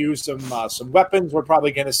Dominic use some weapons. We're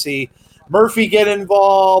probably going to see Murphy get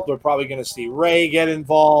involved. We're probably going to see Rey get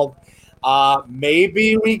involved.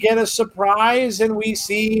 Maybe we get a surprise and we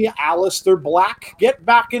see Aleister Black get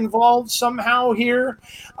back involved somehow here.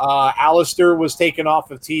 Aleister was taken off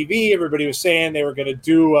of TV. Everybody was saying they were going to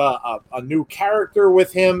do a new character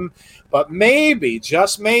with him, but maybe,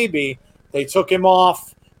 just maybe, they took him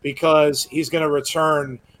off because he's going to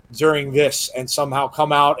return during this and somehow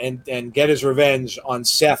come out and get his revenge on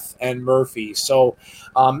Seth and Murphy. So,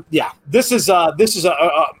 this is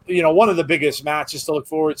one of the biggest matches to look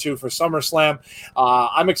forward to for SummerSlam.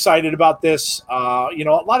 I'm excited about this. A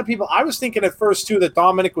lot of people, I was thinking at first too that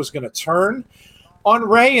Dominic was going to turn, on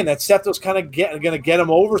Ray, and that Seth was kind of going to get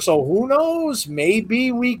him over. So who knows?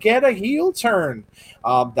 Maybe we get a heel turn.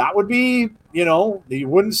 That would be, you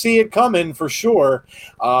wouldn't see it coming for sure.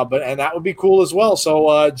 And that would be cool as well.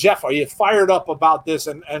 So Jeff, are you fired up about this?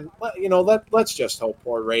 And let's just hope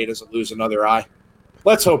poor Ray doesn't lose another eye.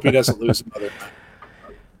 Let's hope he doesn't lose another eye.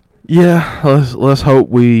 Yeah, let's hope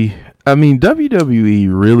WWE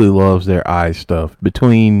really loves their eye stuff.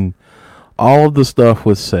 Between all of the stuff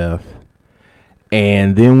with Seth,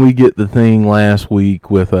 and then we get the thing last week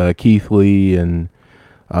with Keith Lee and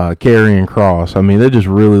Karrion Kross. They just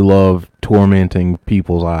really love tormenting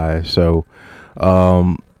people's eyes. So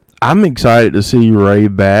I'm excited to see Ray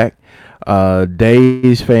back.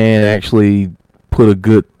 Days fan actually put a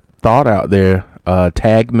good thought out there.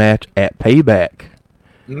 Tag match at Payback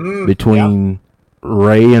between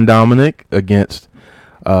Ray and Dominic against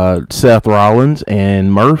Seth Rollins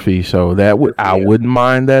and Murphy. So I wouldn't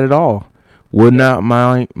mind that at all. Would not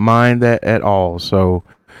mind that at all. So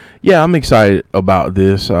yeah, I'm excited about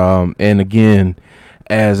this. And again,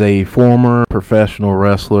 as a former professional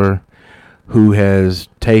wrestler who has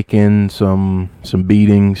taken some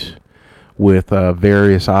beatings with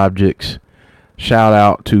various objects, shout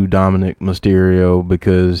out to Dominic Mysterio,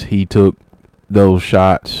 because he took those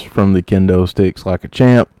shots from the kendo sticks like a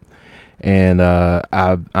champ. And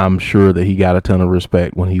I'm sure that he got a ton of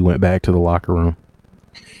respect when he went back to the locker room.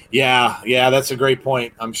 Yeah, that's a great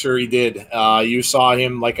point. I'm sure he did. You saw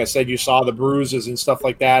him, like I said, you saw the bruises and stuff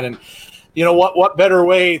like that. And you know what better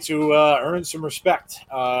way to earn some respect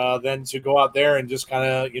than to go out there and just kind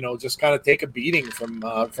of take a beating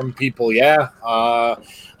from people. Yeah, I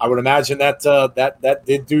would imagine that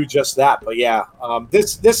did do just that. But yeah,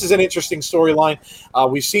 this is an interesting storyline.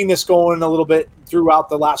 We've seen this going a little bit throughout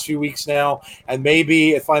the last few weeks now, and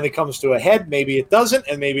maybe it finally comes to a head. Maybe it doesn't,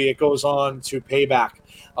 and maybe it goes on to Payback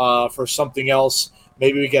for something else.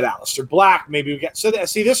 Maybe we get Aleister Black. Maybe we get this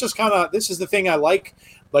is the thing I like.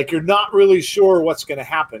 Like, you're not really sure what's going to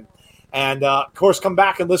happen. And, of course, come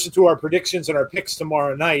back and listen to our predictions and our picks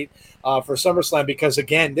tomorrow night for SummerSlam, because,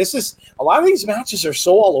 again, a lot of these matches are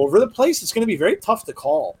so all over the place. It's going to be very tough to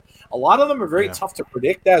call. A lot of them are very tough to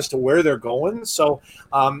predict as to where they're going. So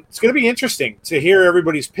it's going to be interesting to hear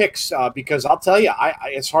everybody's picks because I'll tell you,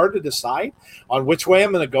 it's hard to decide on which way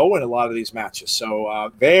I'm going to go in a lot of these matches.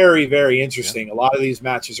 So very, very interesting. Yeah. A lot of these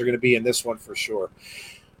matches are going to be in this one for sure.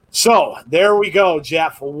 So there we go,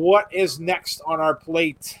 Jeff. What is next on our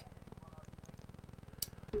plate?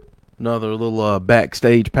 Another little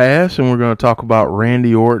backstage pass, and we're going to talk about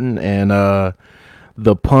Randy Orton and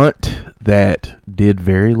the punt that did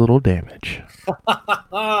very little damage.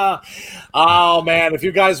 Oh, man. If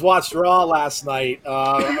you guys watched Raw last night,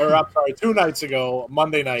 2 nights ago,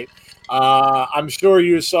 Monday night, I'm sure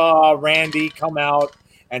you saw Randy come out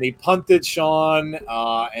and he punted Shawn,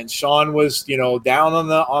 and Shawn was, down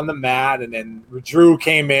on the mat, and then Drew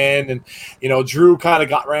came in, and Drew kind of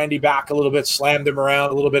got Randy back a little bit, slammed him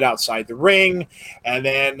around a little bit outside the ring, and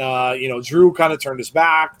then Drew kind of turned his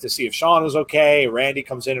back to see if Shawn was okay. Randy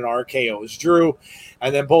comes in and RKO's Drew,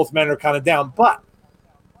 and then both men are kind of down. But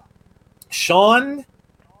Shawn,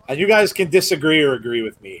 and you guys can disagree or agree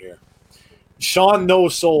with me here, Shawn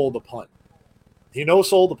no-sold the punt. He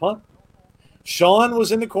no-sold the punt. Shawn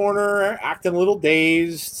was in the corner acting a little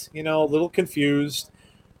dazed, a little confused.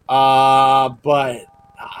 But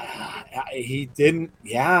he didn't,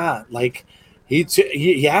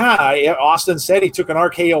 Austin said he took an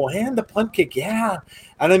RKO and the punt kick. Yeah.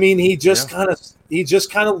 And I mean, he just kind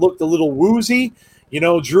of looked a little woozy.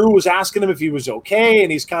 Drew was asking him if he was okay,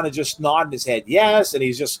 and he's kind of just nodding his head yes, and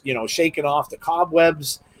he's just, shaking off the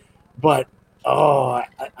cobwebs. But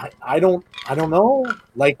I don't know.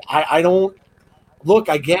 Like, I don't. Look,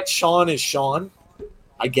 I get Shawn is Shawn.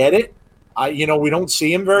 I get it. We don't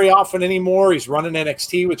see him very often anymore. He's running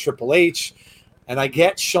NXT with Triple H. And I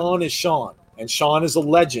get Shawn is Shawn. And Shawn is a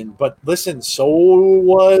legend. But listen, so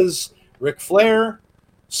was Ric Flair.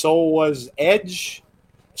 So was Edge.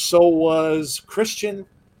 So was Christian.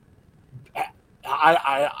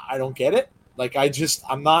 I don't get it. Like,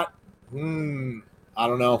 I'm not, I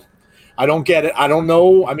don't know. I don't get it. I don't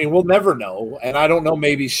know. I mean, we'll never know. And I don't know.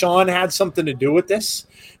 Maybe Shawn had something to do with this.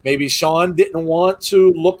 Maybe Shawn didn't want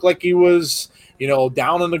to look like he was,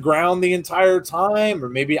 down on the ground the entire time. Or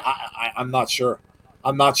maybe I'm not sure.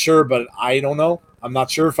 I'm not sure, but I don't know. I'm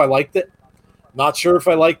not sure if I liked it. Not sure if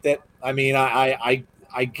I liked it. I mean, I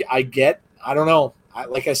don't know.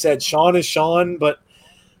 Like I said, Shawn is Shawn, but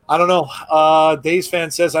I don't know. Days fan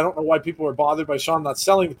says, I don't know why people were bothered by Shawn not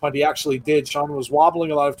selling the punt. He actually did. Shawn was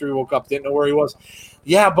wobbling a lot after he woke up, didn't know where he was.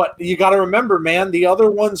 Yeah, but you got to remember, man, the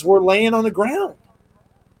other ones were laying on the ground.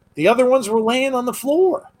 The other ones were laying on the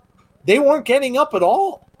floor. They weren't getting up at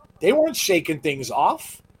all. They weren't shaking things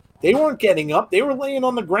off. They weren't getting up. They were laying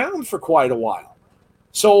on the ground for quite a while.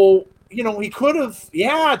 So, he could have,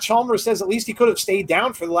 Chalmers says at least he could have stayed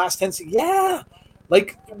down for the last 10 seconds. Yeah.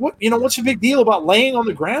 Like, what's the big deal about laying on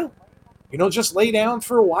the ground? Just lay down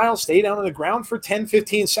for a while, stay down on the ground for 10,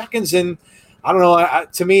 15 seconds. And I don't know.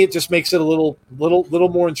 To me, it just makes it a little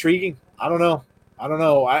more intriguing. I don't know.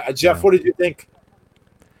 Jeff, what did you think?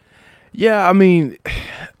 Yeah, I mean,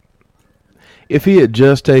 if he had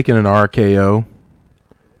just taken an RKO,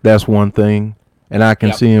 that's one thing. And I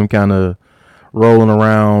can see him kind of rolling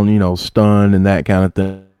around, stunned and that kind of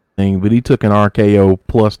thing. But he took an RKO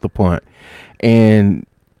plus the punt. And,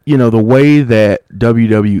 the way that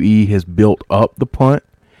WWE has built up the punt,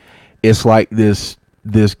 it's like this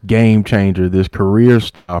game changer, this career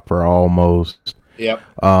stopper almost. Yep.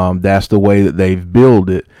 That's the way that they've built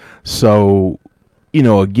it. So,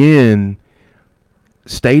 again,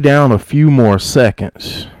 stay down a few more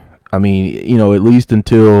seconds. I mean, at least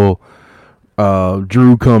until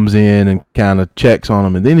Drew comes in and kind of checks on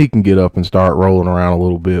him, and then he can get up and start rolling around a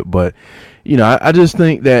little bit. But, I just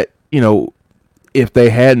think that, if they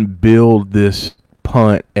hadn't built this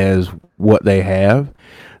punt as what they have,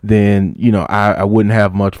 then, I wouldn't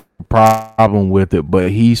have much problem with it.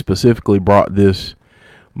 But he specifically brought this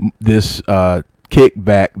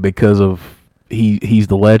kickback because of he's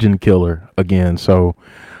the legend killer again. So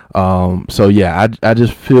yeah, I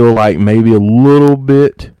just feel like maybe a little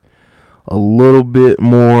bit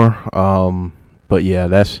more. But yeah,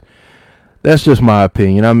 that's just my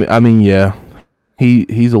opinion. I mean, yeah,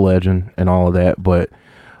 he's a legend and all of that. But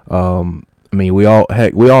I mean, we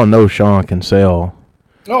all know Sean can sell.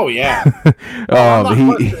 Oh yeah. I'm not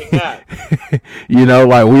questioning that.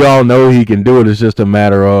 Like we all know he can do it. It's just a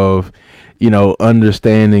matter of,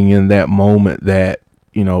 understanding in that moment that,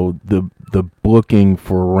 the booking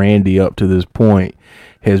for Randy up to this point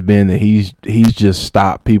has been that he's just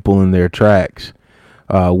stopped people in their tracks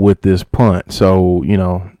with this punt. So,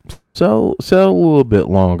 sell a little bit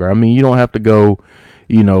longer. I mean, you don't have to go,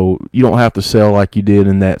 you don't have to sell like you did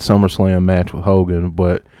in that SummerSlam match with Hogan,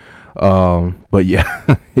 but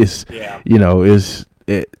yeah, just stay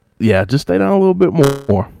down a little bit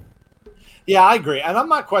more. Yeah, I agree. And I'm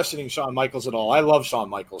not questioning Shawn Michaels at all. I love Shawn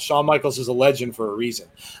Michaels. Shawn Michaels is a legend for a reason.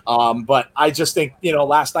 But I just think,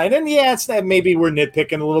 last night, and it's maybe we're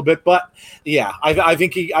nitpicking a little bit, but yeah, I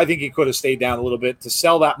think he could have stayed down a little bit to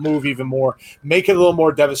sell that move even more, make it a little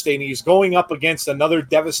more devastating. He's going up against another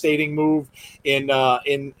devastating move in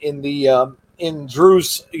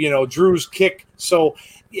Drew's, Drew's kick. So,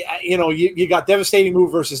 yeah, you got devastating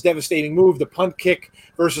move versus devastating move, the punt kick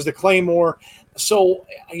versus the Claymore. So,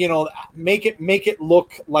 make it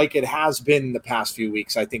look like it has been the past few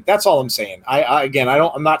weeks. I think that's all I'm saying.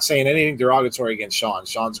 I'm not saying anything derogatory against Sean.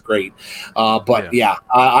 Sean's great.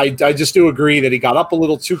 I just do agree that he got up a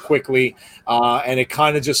little too quickly. And it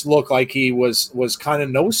kind of just looked like he was kind of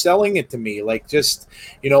no selling it to me. Like just,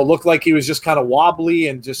 looked like he was just kind of wobbly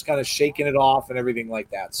and just kind of shaking it off and everything like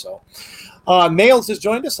that. So, Nails has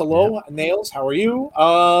joined us. Hello, yeah. Nails. How are you?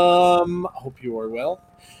 Hope you are well.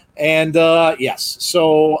 And yes,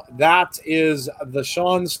 so that is the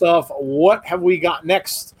Sean stuff. What have we got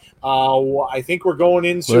next? I think we're going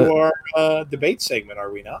into our debate segment,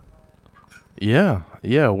 are we not? Yeah.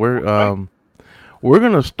 We're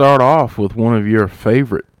gonna start off with one of your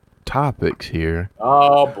favorite topics here.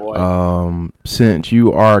 Oh boy! Since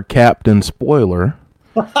you are Captain Spoiler,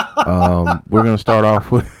 we're gonna start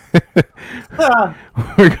off with.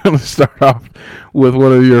 We're going to start off with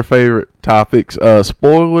one of your favorite topics.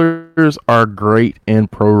 Spoilers are great in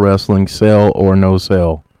pro wrestling, sell or no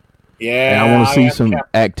sell. Yeah. And I want to see some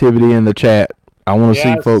activity in the chat. I want to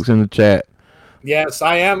see folks in the chat. Yes,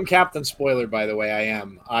 I am Captain Spoiler, by the way. I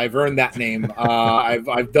am. I've earned that name.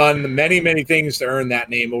 I've done many things to earn that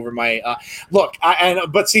name over my look.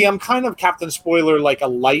 But see, I'm kind of Captain Spoiler, like a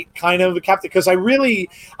light kind of a captain, because I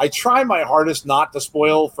try my hardest not to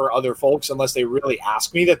spoil for other folks unless they really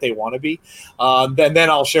ask me that they want to be. Then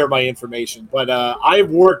I'll share my information. But I've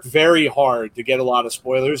worked very hard to get a lot of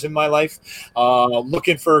spoilers in my life.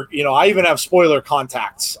 Looking for, I even have spoiler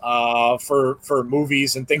contacts for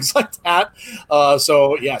movies and things like that.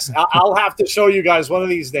 So yes, I'll have to show you guys one of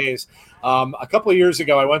these days. A couple of years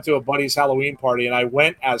ago, I went to a buddy's Halloween party and I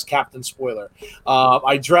went as Captain Spoiler.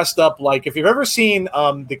 I dressed up like, if you've ever seen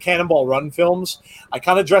the Cannonball Run films, I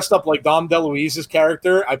kind of dressed up like Dom DeLuise's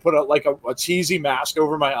character. I put a cheesy mask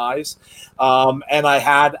over my eyes. And I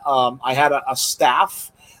had a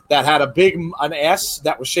staff that had an S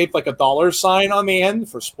that was shaped like a dollar sign on the end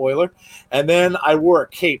for spoiler. And then I wore a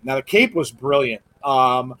cape. Now the cape was brilliant.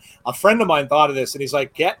 A friend of mine thought of this, and he's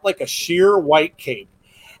like, get like a sheer white cape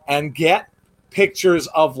and get pictures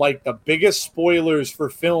of like the biggest spoilers for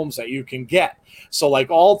films that you can get. So like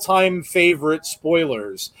all-time favorite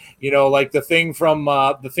spoilers, like the thing from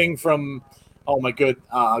oh my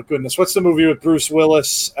goodness, what's the movie with Bruce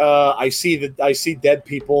Willis? I see dead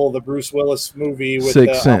people. The Bruce Willis movie with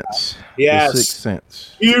Sixth Sense. Yes, Sixth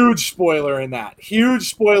Sense. Huge spoiler in that.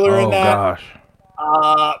 Oh gosh.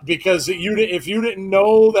 Because if you didn't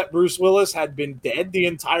know that Bruce Willis had been dead the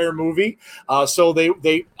entire movie, so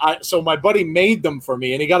my buddy made them for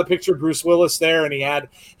me, and he got a picture of Bruce Willis there, and he had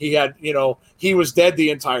he was dead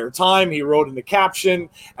the entire time. He wrote in the caption,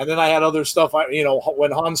 and then I had other stuff.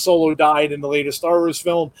 When Han Solo died in the latest Star Wars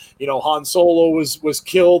film, Han Solo was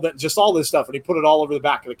killed, and just all this stuff, and he put it all over the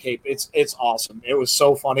back of the cape. It's awesome. It was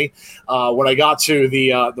so funny. When I got to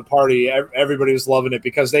the party, everybody was loving it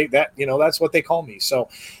because that's what they call me. So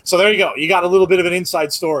there you go. You got a little bit of an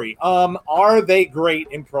inside story. Are they great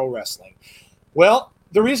in pro wrestling? Well,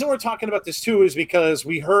 the reason we're talking about this too is because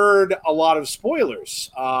we heard a lot of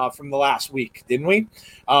spoilers from the last week, didn't we?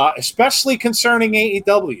 Especially concerning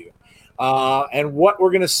AEW and what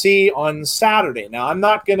we're going to see on Saturday. Now, I'm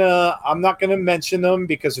not gonna mention them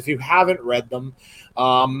because if you haven't read them,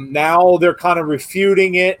 now they're kind of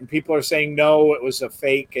refuting it, and people are saying no, it was a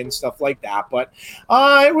fake and stuff like that. But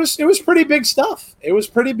it was pretty big stuff. And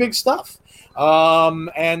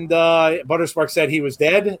Butterspark said he was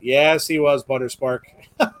dead. Yes, he was, Butterspark.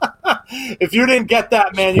 If you didn't get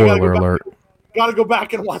that, man, you gotta go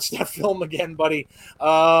back and watch that film again, buddy.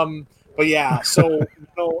 But yeah, so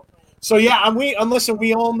and listen,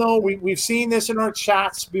 we all know we've seen this in our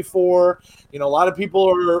chats before. A lot of people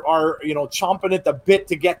are chomping at the bit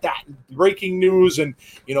to get that breaking news and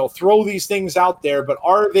throw these things out there. But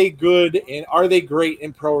are they good and are they great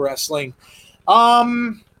in pro wrestling?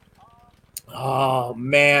 Oh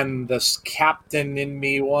man, this captain in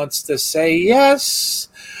me wants to say yes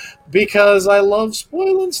because I love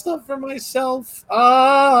spoiling stuff for myself.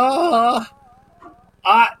 For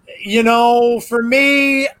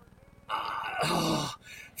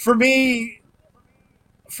me,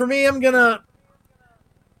 I'm gonna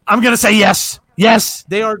say yes. Yes,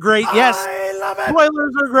 they are great. Yes, I love it.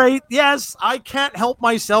 Spoilers are great. Yes, I can't help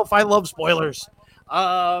myself. I love spoilers.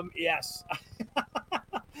 Yes.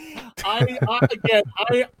 I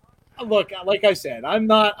look, like I said, I'm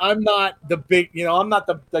not the big, I'm not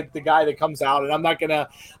the guy that comes out, and I'm not gonna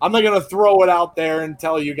throw it out there and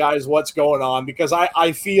tell you guys what's going on because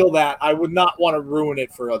I feel that I would not want to ruin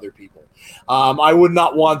it for other people. I would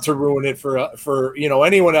not want to ruin it for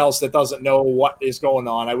anyone else that doesn't know what is going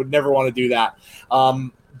on. I would never want to do that.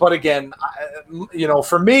 But again,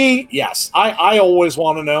 for me, yes, I always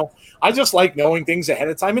want to know. I just like knowing things ahead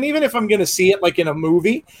of time, and even if I'm going to see it like in a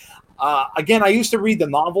movie. Again, I used to read the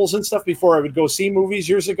novels and stuff before I would go see movies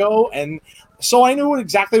years ago, and so I knew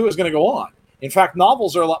exactly what was going to go on. In fact,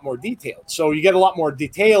 novels are a lot more detailed, so you get a lot more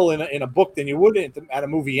detail in a book than you would at a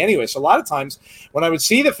movie anyway. So a lot of times when I would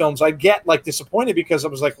see the films, I'd get like disappointed because I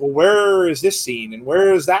was like, well, where is this scene and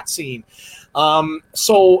where is that scene?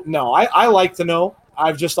 So no, I like to know.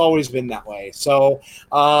 I've just always been that way. So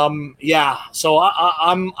yeah, so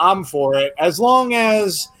I'm for it as long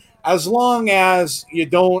as you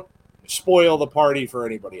don't spoil the party for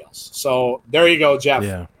anybody else. So there you go, Jeff.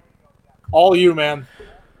 Yeah. All you, man.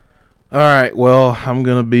 All right. Well, I'm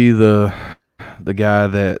gonna be the guy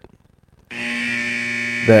that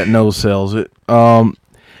no sells it. From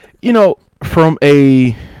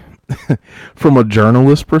a from a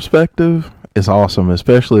journalist perspective, it's awesome,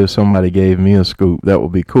 especially if somebody gave me a scoop. That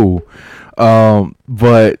would be cool.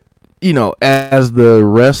 But as the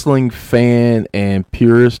wrestling fan and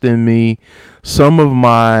purist in me, some of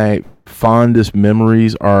my fondest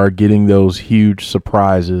memories are getting those huge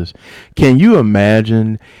surprises. Can you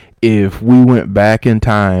imagine if we went back in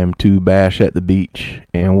time to Bash at the Beach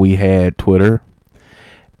and we had Twitter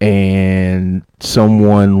and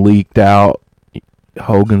someone leaked out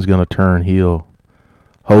Hogan's going to turn heel?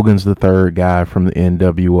 Hogan's the third guy from the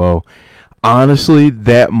NWO. Honestly,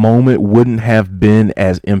 that moment wouldn't have been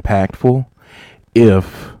as impactful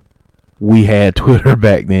if we had Twitter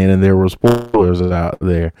back then and there were spoilers out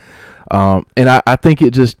there. And I think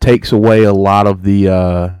it just takes away a lot of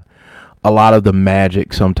the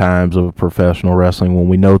magic sometimes of professional wrestling when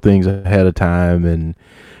we know things ahead of time. And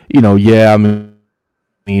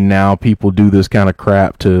now people do this kind of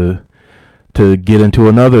crap to get into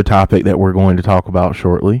another topic that we're going to talk about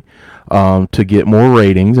shortly, to get more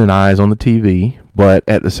ratings and eyes on the TV. But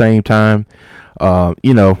at the same time,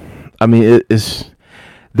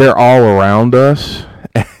 they're all around us.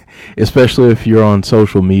 especially if you're on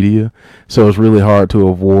social media. So it's really hard to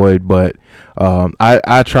avoid. But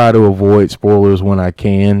I try to avoid spoilers when I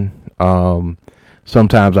can.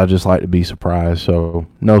 Sometimes I just like to be surprised. So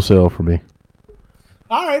no sell for me.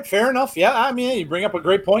 All right, fair enough. Yeah, I mean, you bring up a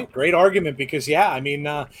great point, great argument because, yeah, I mean,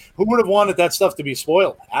 who would have wanted that stuff to be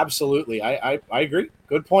spoiled? Absolutely. I agree.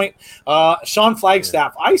 Good point. Sean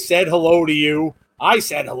Flagstaff, I said hello to you. I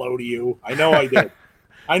said hello to you. I know I did.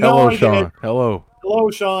 I know Hello, I Sean. did. Hello.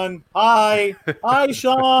 Hello, Sean. Hi. Hi,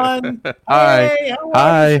 Sean. Hi. Hey, how are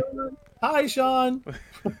Hi. you, Sean? Hi, Sean.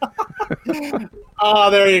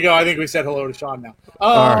 Oh, there you go. I think we said hello to Sean now.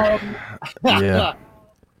 Yeah.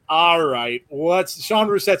 All right. What's Sean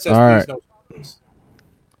Rousset says? All Please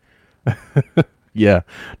right. no. Yeah.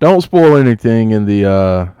 Don't spoil anything in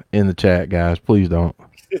the chat, guys. Please don't.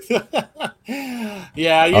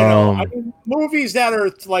 Yeah, you know, I mean, movies that are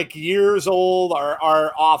like years old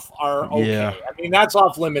are okay. Yeah. I mean, that's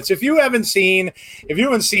off limits. If you haven't seen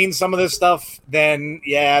some of this stuff, then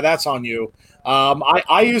yeah, that's on you.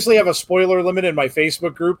 I usually have a spoiler limit in my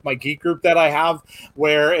Facebook group, my geek group that I have,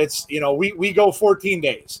 where it's, you know, we go 14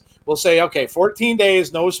 days. We'll say, okay, 14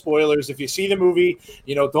 days, no spoilers. If you see the movie,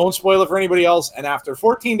 you know, don't spoil it for anybody else. And after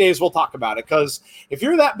 14 days, we'll talk about it. Because if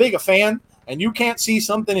you're that big a fan and you can't see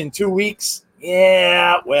something in 2 weeks,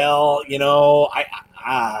 yeah, well, you know,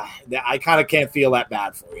 I kind of can't feel that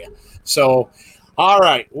bad for you. So, all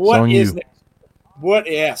right, what is next?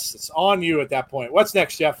 Yes, it's on you at that point. What's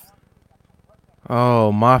next, Jeff?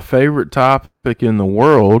 Oh, my favorite topic in the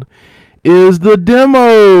world is the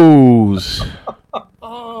demos.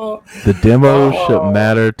 The demos should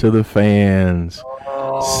matter to the fans.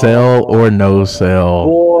 Sell or no sell.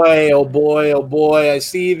 Boy, oh boy, oh boy. I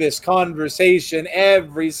see this conversation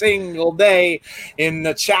every single day in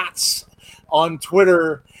the chats on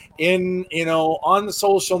Twitter, on the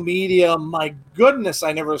social media. My goodness,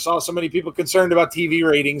 I never saw so many people concerned about TV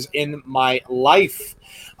ratings in my life.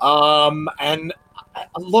 And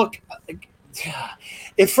look,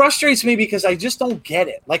 it frustrates me because I just don't get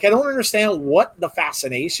it. Like, I don't understand what the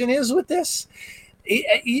fascination is with this.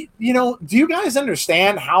 You know, do you guys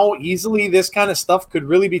understand how easily this kind of stuff could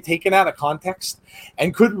really be taken out of context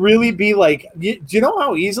and could really be like, do you know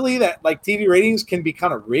how easily that like TV ratings can be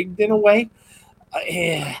kind of rigged in a way?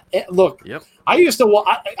 Look, yep. I used to,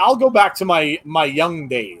 I'll go back to my young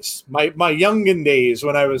days, my youngin' days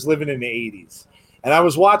when I was living in the 80s. And I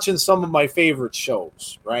was watching some of my favorite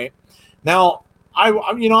shows, right? Now, I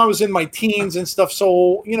was in my teens and stuff,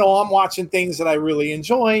 so, you know, I'm watching things that I really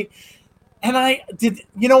enjoy. And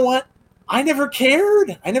you know what? I never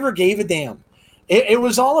cared. I never gave a damn. It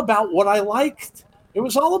was all about what I liked. It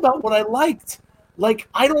was all about what I liked. Like,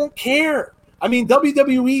 I don't care. I mean,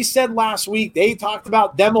 WWE said last week, they talked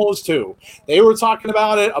about demos too. They were talking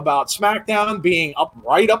about it, about SmackDown being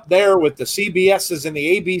right up there with the CBSs and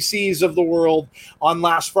the ABCs of the world on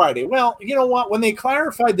last Friday. Well, you know what? When they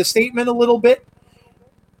clarified the statement a little bit,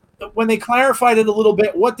 what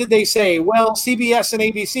did they say? Well, CBS and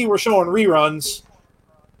ABC were showing reruns.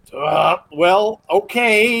 Well,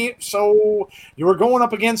 okay. So you were going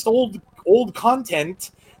up against old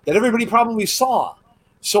content that everybody probably saw.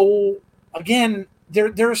 So again,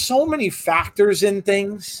 there are so many factors in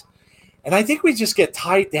things, and I think we just get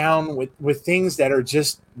tied down with things that are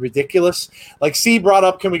just ridiculous. Like C brought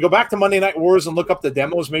up, can we go back to Monday Night Wars and look up the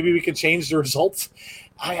demos? Maybe we can change the results.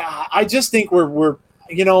 I just think we're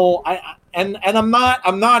you know, I'm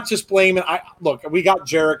not just blaming. Look, we got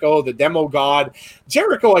Jericho, the demo god.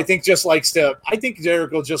 Jericho, I think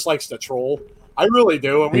Jericho just likes to troll. I really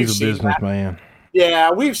do. And he's a businessman.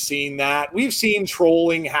 Yeah, we've seen that. We've seen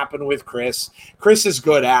trolling happen with Chris. Chris is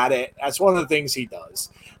good at it. That's one of the things he does.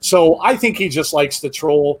 So I think he just likes to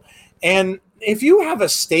troll. And if you have a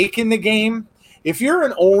stake in the game, if you're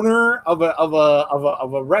an owner of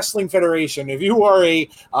a wrestling federation, if you are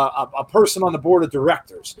a person on the board of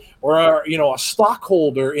directors or a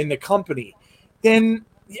stockholder in the company, then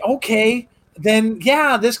okay, then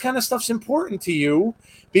yeah, this kind of stuff's important to you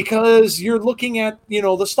because you're looking at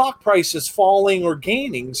the stock prices falling or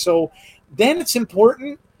gaining. So then it's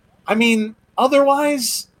important. I mean,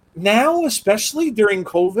 otherwise now, especially during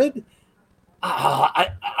COVID,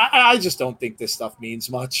 I just don't think this stuff means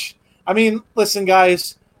much. I mean, listen,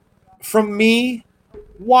 guys, from me,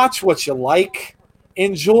 watch what you like,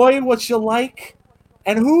 enjoy what you like,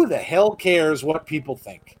 and who the hell cares what people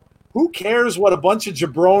think? Who cares what a bunch of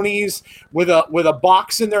jabronis with a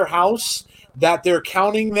box in their house that they're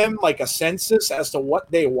counting them like a census as to what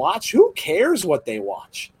they watch? Who cares what they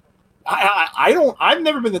watch? I've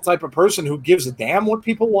never been the type of person who gives a damn what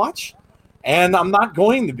people watch, and I'm not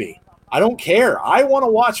going to be. I don't care. I want to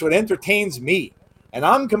watch what entertains me. and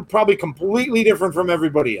I'm probably completely different from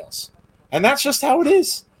everybody else, and that's just how it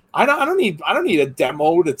is. I don't need a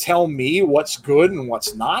demo to tell me what's good and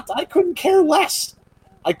what's not. I couldn't care less.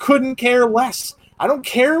 I don't care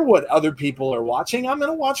what other people are watching. I'm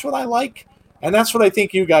going to watch what I like, and that's what I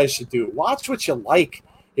think you guys should do. Watch what you like.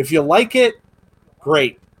 If you like it,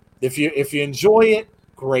 great. If you enjoy it,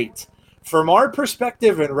 great. From our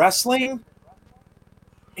perspective in wrestling,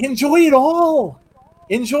 enjoy it all.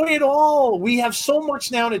 Enjoy it all. We have so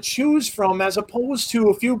much now to choose from as opposed to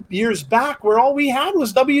a few years back where all we had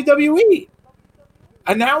was WWE.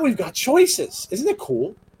 And now we've got choices. Isn't it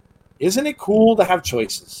cool? Isn't it cool to have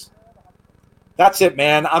choices? That's it,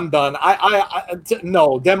 man. I'm done.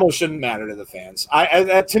 No, demo shouldn't matter to the fans.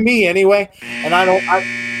 To me anyway. And I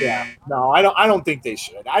don't think they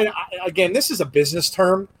should. Again, this is a business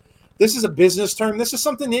term. This is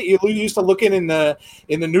something that you used to look in the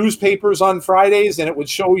newspapers on Fridays, and it would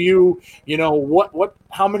show you,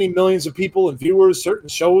 how many millions of people and viewers certain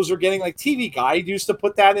shows are getting. Like TV Guide used to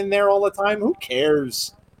put that in there all the time. Who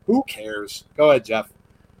cares? Go ahead, Jeff.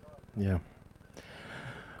 Yeah.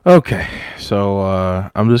 Okay, so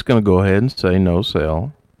I'm just going to go ahead and say no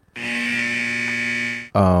sell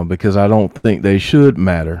because I don't think they should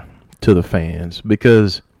matter to the fans,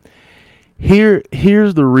 because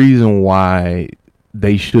here's the reason why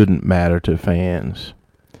they shouldn't matter to fans.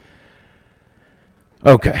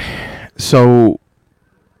 Okay, so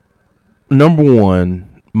number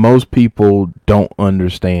one, most people don't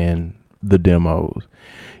understand the demos.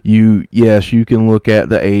 You can look at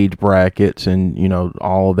the age brackets and,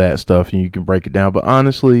 all of that stuff, and you can break it down. But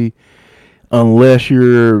honestly, unless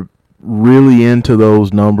you're really into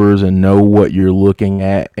those numbers and know what you're looking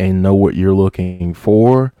at and know what you're looking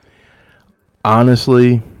for,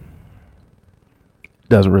 honestly,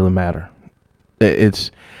 doesn't really matter. It's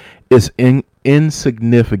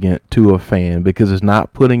insignificant to a fan because it's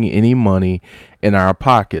not putting any money in our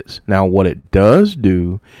pockets. Now, what it does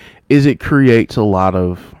do is it creates a lot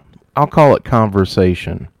of, I'll call it,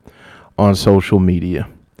 conversation on social media.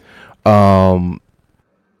 And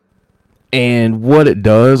what it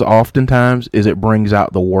does oftentimes is it brings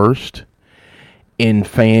out the worst in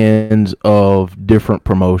fans of different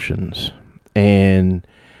promotions. And,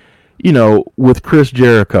 with Chris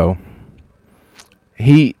Jericho,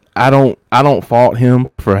 I don't fault him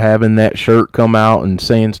for having that shirt come out and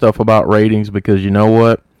saying stuff about ratings, because you know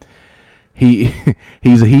what? He's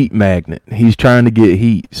a heat magnet. He's trying to get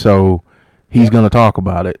heat, so he's going to talk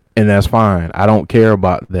about it, and that's fine. I don't care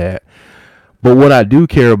about that. But what I do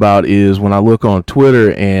care about is when I look on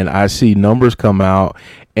Twitter and I see numbers come out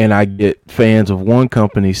and I get fans of one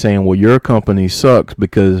company saying, well, your company sucks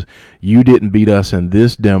because you didn't beat us in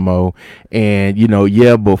this demo. And,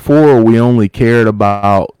 before we only cared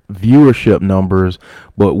about viewership numbers,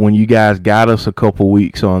 but when you guys got us a couple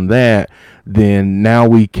weeks on that, then now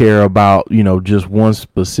we care about, just one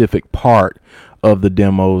specific part of the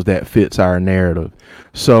demos that fits our narrative.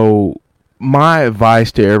 So my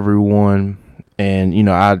advice to everyone, and,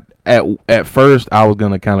 at first I was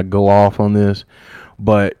going to kind of go off on this,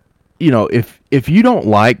 but, if you don't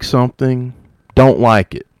like something, don't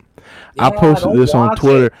like it. Yeah, I posted this on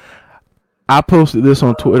Twitter. I posted this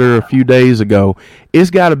on Twitter a few days ago. It's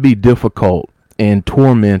got to be difficult and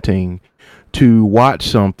tormenting to watch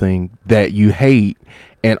something that you hate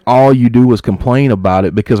and all you do is complain about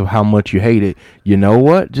it because of how much you hate it. You know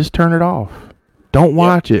what? Just turn it off. Don't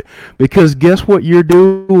watch it, because guess what you're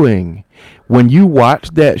doing? When you watch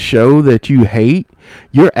that show that you hate,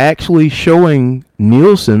 you're actually showing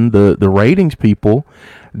Nielsen, the ratings people,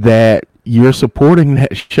 that you're supporting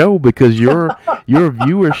that show, because your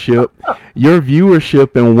viewership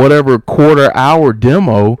in whatever quarter hour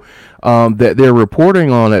demo that they're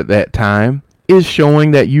reporting on at that time is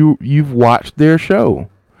showing that you've watched their show.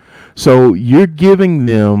 So you're giving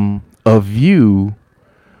them a view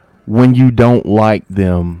when you don't like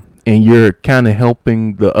them, and you're kind of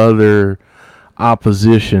helping the other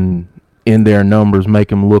opposition in their numbers, make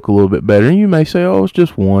them look a little bit better. And you may say, oh, it's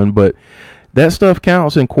just one, but that stuff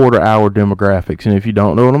counts in quarter hour demographics. And if you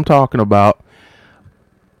don't know what I'm talking about,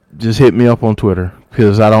 just hit me up on Twitter,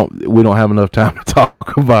 because we don't have enough time to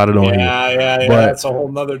talk about it on here. Yeah. But that's a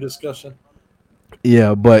whole nother discussion.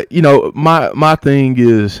 Yeah, but my thing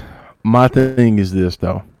is this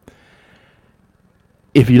though.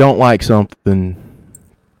 If you don't like something,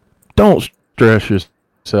 don't stress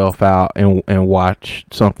yourself out and watch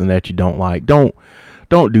something that you don't like. Don't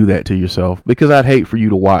do that to yourself, because I'd hate for you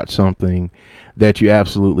to watch something that you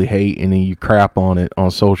absolutely hate and then you crap on it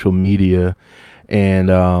on social media. And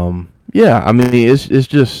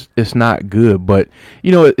it's not good, but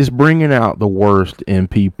it's bringing out the worst in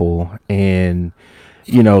people, and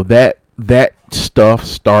that stuff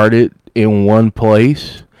started in one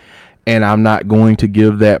place, and I'm not going to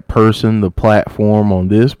give that person the platform on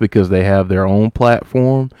this because they have their own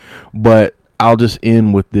platform. But I'll just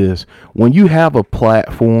end with this. When you have a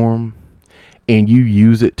platform and you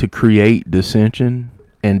use it to create dissension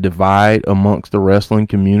and divide amongst the wrestling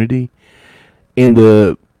community in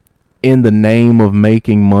the name of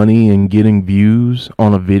making money and getting views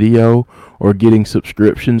on a video or getting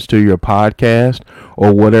subscriptions to your podcast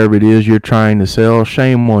or whatever it is you're trying to sell,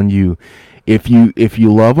 shame on you. If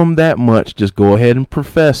you love them that much, just go ahead and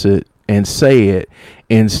profess it and say it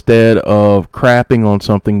instead of crapping on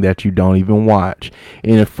something that you don't even watch.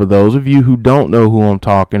 And if for those of you who don't know who I'm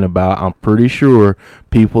talking about, I'm pretty sure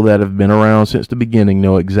people that have been around since the beginning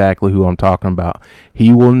know exactly who I'm talking about.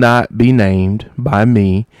 He will not be named by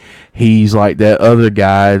me. He's like that other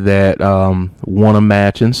guy that won a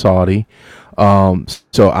match in Saudi.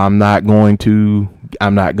 So I'm not going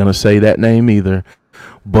to say that name either.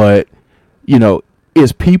 But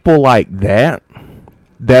it's people like that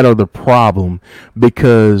are the problem,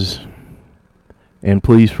 because, and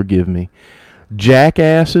please forgive me,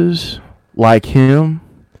 jackasses like him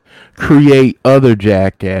create other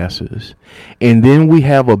jackasses, and then we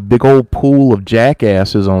have a big old pool of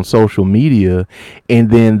jackasses on social media,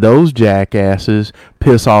 and then those jackasses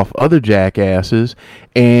piss off other jackasses,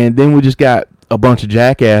 and then we just got a bunch of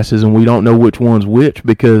jackasses and we don't know which one's which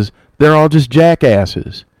because they're all just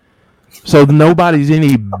jackasses. So nobody's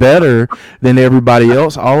any better than everybody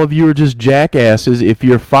else. All of you are just jackasses if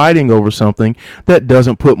you're fighting over something that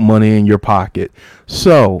doesn't put money in your pocket.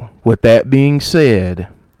 So, with that being said,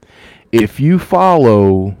 if you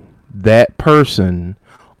follow that person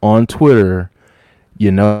on Twitter,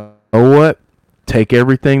 you know what? Take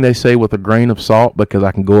everything they say with a grain of salt, because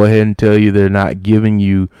I can go ahead and tell you they're not giving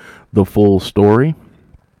you the full story.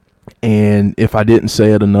 And if I didn't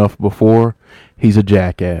say it enough before, he's a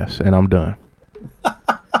jackass, and I'm done.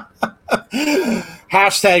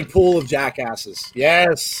 Hashtag pool of jackasses.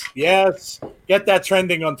 Yes. Get that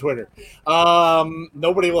trending on Twitter.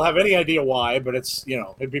 Nobody will have any idea why, but it's,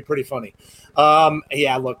 it'd be pretty funny.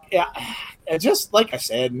 Just like I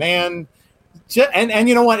said, man. And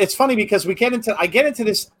you know what? It's funny because I get into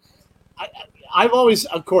this. I've always,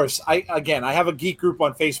 of course, I have a geek group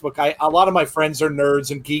on Facebook. A lot of my friends are nerds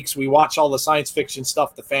and geeks. We watch all the science fiction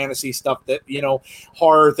stuff, the fantasy stuff, that,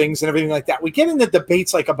 horror things and everything like that. We get into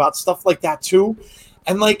debates about stuff like that too.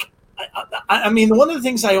 And I mean, one of the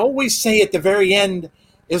things I always say at the very end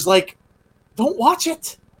is don't watch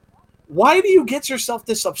it. Why do you get yourself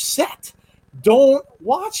this upset? Don't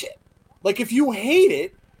watch it. If you hate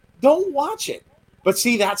it, don't watch it. But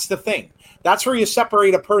see, that's the thing. That's where you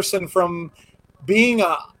separate a person from being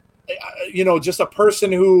just a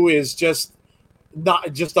person who is just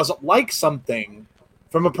doesn't like something,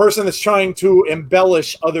 from a person that's trying to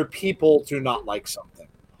embellish other people to not like something.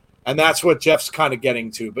 And that's what Jeff's kind of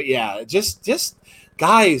getting to. But yeah, just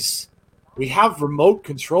guys, we have remote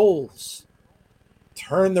controls.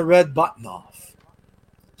 Turn the red button off.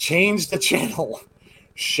 Change the channel.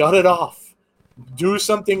 Shut it off. Do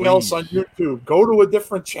something else on YouTube. Go to a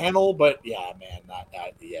different channel. But yeah, man,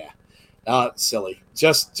 silly.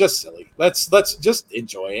 Just silly. Let's just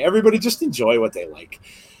enjoy. Everybody just enjoy what they like.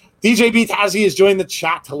 DJ B. Tazzy has joined the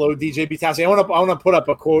chat. Hello, DJ B. Tazzy. I want to put up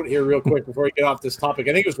a quote here real quick before we get off this topic.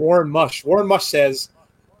 I think it was Warren Mush. Warren Mush says,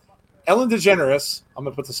 Ellen DeGeneres, I'm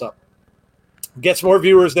going to put this up, gets more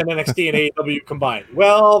viewers than NXT and AEW combined.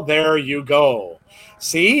 Well, there you go.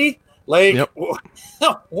 See? Yep.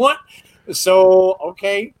 What? So,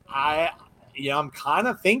 okay, I'm kind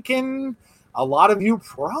of thinking a lot of you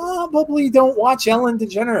probably don't watch Ellen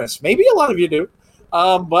DeGeneres. Maybe a lot of you do,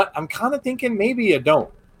 but I'm kind of thinking maybe you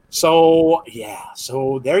don't. So, yeah,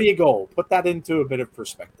 so there you go. Put that into a bit of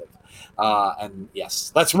perspective. And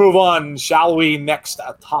yes, let's move on, shall we? Next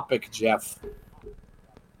topic, Jeff.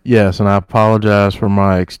 Yes, and I apologize for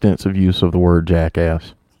my extensive use of the word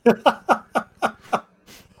jackass.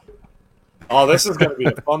 Oh, this is going to be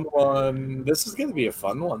a fun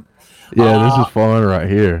one. Yeah, this is fun right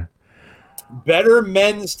here. Better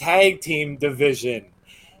men's tag team division.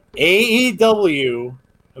 AEW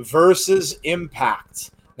versus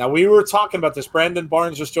Impact. Now, we were talking about this. Brandon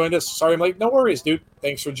Barnes just joined us. Sorry, I'm late. No worries, dude.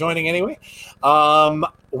 Thanks for joining anyway.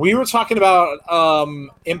 We were talking about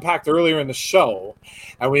Impact earlier in the show,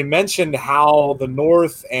 and we mentioned how the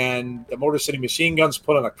North and the Motor City Machine Guns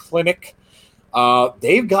put on a clinic.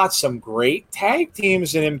 They've got some great tag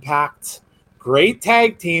teams in Impact. Great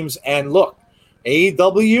tag teams. And look,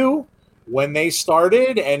 AEW, when they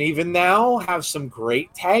started and even now, have some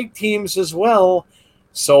great tag teams as well.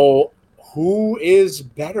 So who is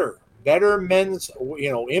better? better men's,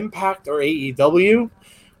 Impact or AEW?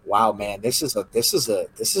 Wow, man, this is a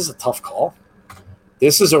tough call.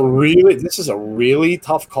 This is a really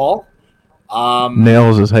tough call.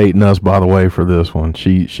 Nels is hating us, by the way, for this one.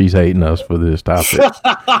 She's hating us for this topic.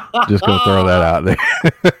 Just gonna throw that out there.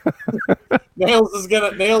 Nails'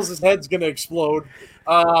 head's gonna explode.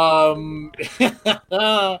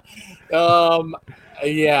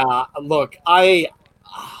 Yeah. Look, man,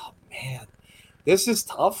 this is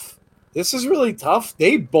tough. This is really tough.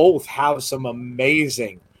 They both have some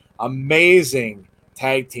amazing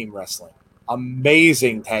tag team wrestling.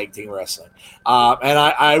 Amazing tag team wrestling. And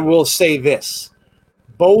I will say this.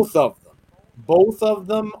 Both of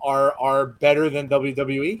them are better than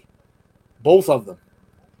WWE. Both of them.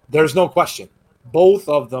 There's no question. Both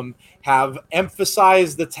of them have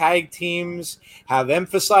emphasized the tag teams, have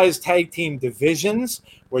emphasized tag team divisions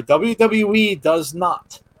where WWE does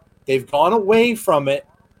not. They've gone away from it,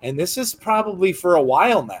 and this is probably for a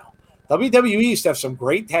while now. WWE used to have some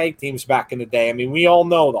great tag teams back in the day. I mean, we all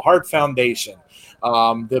know the Hart Foundation,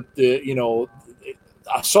 so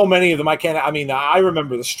many of them. I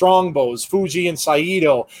remember the Strongbows, Fuji and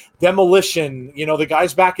Saito, Demolition. The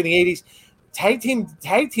guys back in the '80s. Tag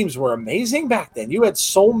teams were amazing back then. You had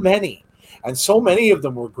so many, and so many of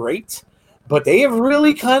them were great, but they have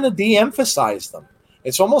really kind of de-emphasized them.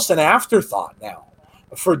 It's almost an afterthought now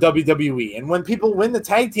for WWE. And when people win the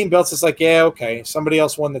tag team belts, it's like, yeah, okay, somebody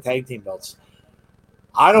else won the tag team belts.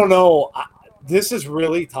 I don't know. This is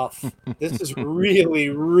really tough. This is really,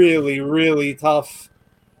 really, really tough.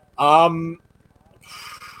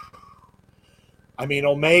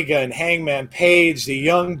 Omega and Hangman Page, the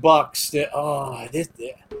Young Bucks, the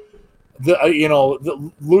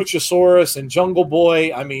Luchasaurus and Jungle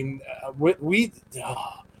Boy.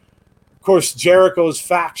 Of course, Jericho's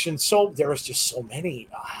faction. So there was just so many.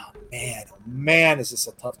 Oh man, is this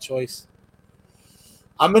a tough choice?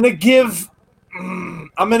 I'm gonna give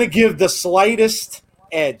the slightest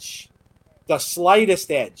edge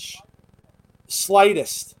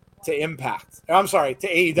to Impact. I'm sorry, to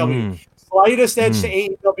AEW. Slightest edge to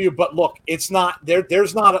AEW, but look, it's not there.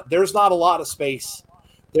 There's not a lot of space.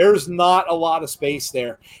 There's not a lot of space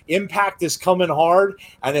there. Impact is coming hard,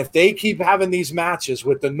 and if they keep having these matches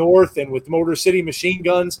with the North and with Motor City Machine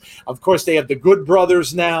Guns, of course they have the Good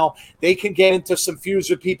Brothers now. They can get into some feuds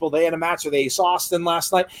with people. They had a match with Ace Austin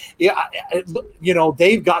last night. Yeah,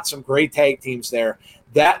 they've got some great tag teams there.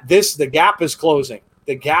 The gap is closing.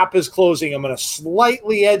 The gap is closing. I'm going to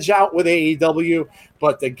slightly edge out with AEW,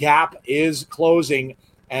 but the gap is closing.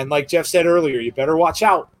 And like Jeff said earlier, you better watch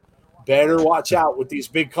out. Better watch out with these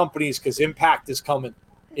big companies because Impact is coming.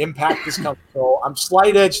 So I'm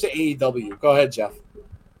slight edge to AEW. Go ahead, Jeff.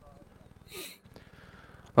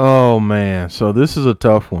 Oh, man. So this is a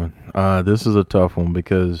tough one.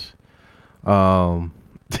 Because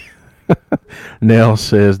Nell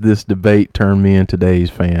says this debate turned me into Dave's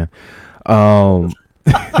fan.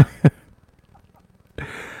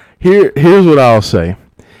 Here's what I'll say.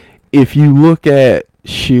 If you look at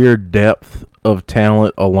sheer depth of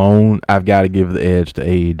talent alone, I've got to give the edge to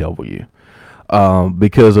AEW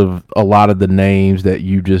because of a lot of the names that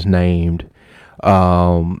you just named,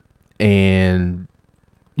 and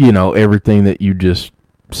everything that you just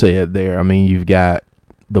said there. I mean, you've got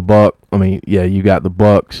the Bucks. You got the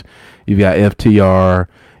Bucks. You've got FTR.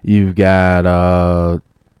 You've got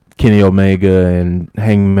Kenny Omega and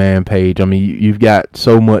Hangman Page. I mean, you've got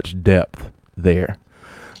so much depth there.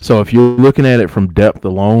 So if you're looking at it from depth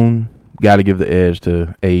alone, got to give the edge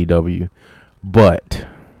to AEW. But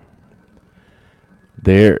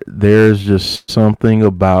there's just something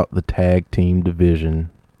about the tag team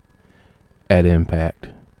division at Impact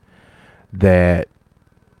that,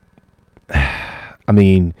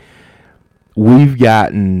 we've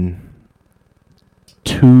gotten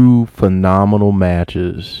two phenomenal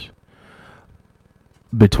matches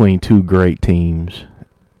between two great teams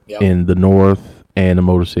in the North and the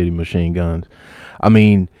Motor City Machine Guns.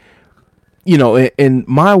 And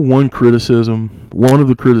my one of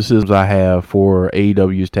the criticisms I have for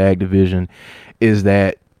AEW's tag division is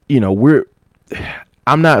that,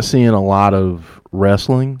 I'm not seeing a lot of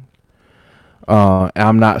wrestling.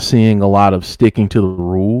 I'm not seeing a lot of sticking to the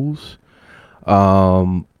rules.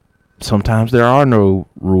 Sometimes there are no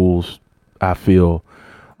rules, I feel,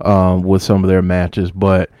 with some of their matches,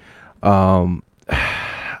 but oh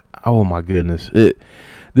my goodness,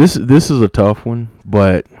 this is a tough one,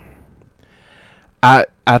 but I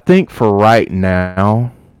think for right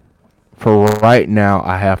now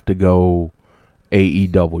I have to go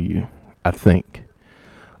AEW, I think,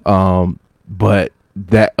 but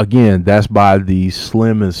that again, that's by the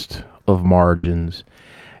slimmest of margins,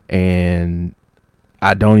 and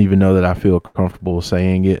I don't even know that I feel comfortable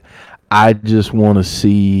saying it. I just want to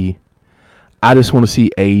see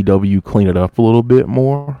AEW clean it up a little bit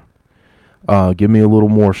more. Give me a little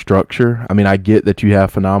more structure. I mean, I get that you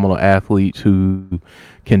have phenomenal athletes who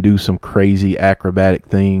can do some crazy acrobatic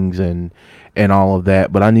things and all of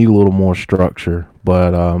that, but I need a little more structure.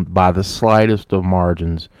 But by the slightest of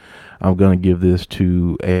margins, I'm going to give this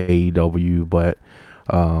to AEW. But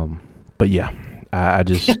yeah, I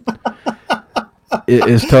just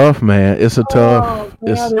it's tough, man. It's a tough.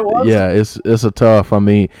 It's a tough. I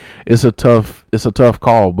mean, it's a tough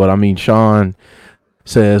call. But I mean, Sean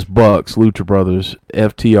says Bucks, Lucha Brothers,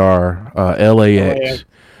 FTR, LAX,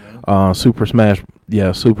 Super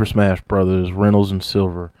Smash Brothers, Reynolds and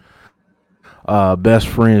Silver, Best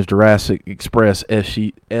Friends, Jurassic Express,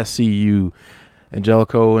 SCU,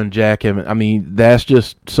 Angelico and Jack Evans. I mean, that's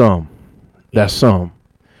just some. That's some.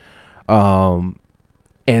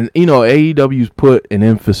 And AEW's put an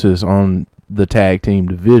emphasis on the tag team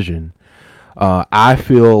division. I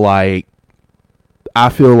feel like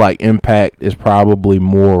Impact is probably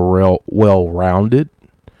more well-rounded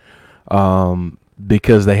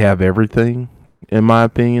because they have everything, in my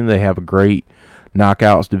opinion. They have a great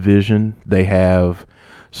knockouts division. They have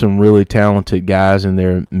some really talented guys in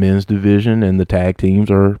their men's division, and the tag teams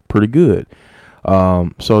are pretty good.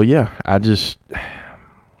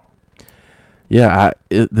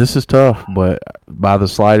 This is tough, but by the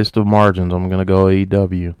slightest of margins, I'm going to go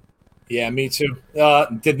AEW. Yeah, me too.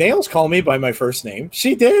 Did Nails call me by my first name?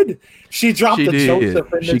 She did. She dropped the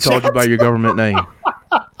Joseph in the She called you by your government name.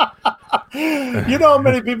 You know how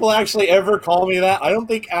many people actually ever call me that? I don't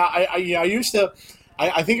think I used to.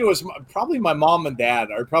 I think it was probably my mom and dad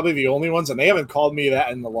are probably the only ones, and they haven't called me that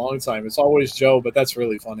in a long time. It's always Joe, but that's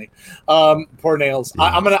really funny. Poor Nails. Yeah.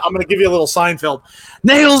 I'm gonna give you a little Seinfeld.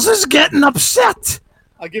 Nails is getting upset.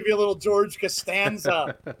 I'll give you a little George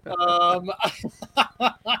Costanza.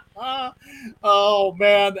 Oh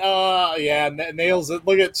man, yeah, Nails.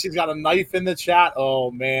 Look at, she's got a knife in the chat. Oh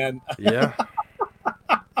man. Yeah.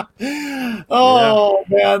 Oh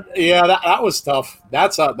man, yeah, that was tough.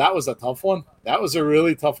 That was a tough one. That was a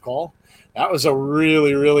really tough call. That was a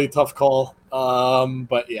really, really tough call.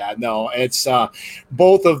 But yeah, no, it's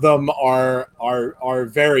both of them are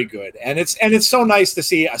very good, and it's so nice to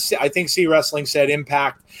see. I think C Wrestling said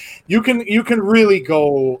Impact. You can really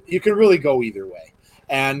go either way,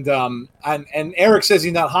 and Eric says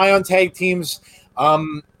he's not high on tag teams.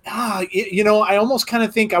 I almost kind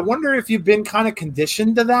of think, I wonder if you've been kind of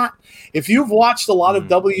conditioned to that. If you've watched a lot of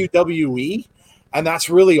WWE, and that's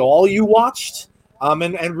really all you watched.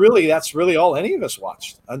 And really, that's really all any of us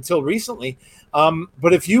watched until recently.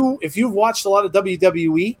 But if you've watched a lot of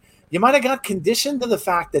WWE, you might have got conditioned to the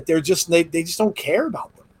fact that they just don't care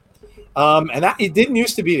about them. And that it didn't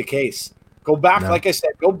used to be the case. Go back, like I said,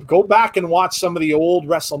 go back and watch some of the old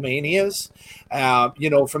WrestleManias,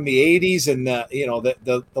 from the 80s and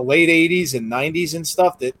the late 80s and 90s and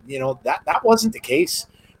stuff. That wasn't the case.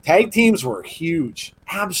 Tag teams were huge,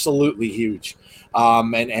 absolutely huge.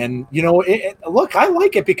 Look, I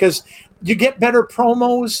like it because you get better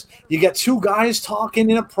promos. You get two guys talking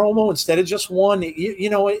in a promo instead of just one.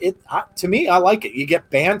 To me, I like it. You get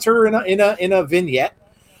banter in a vignette.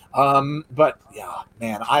 But yeah,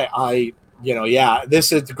 man,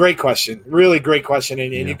 this is a great question, really great question,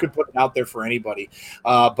 and you could put it out there for anybody.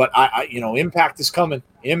 But Impact is coming.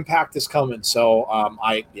 Impact is coming. So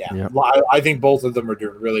I think both of them are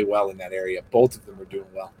doing really well in that area. Both of them are doing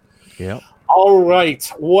well. Yeah. All right,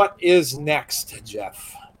 what is next,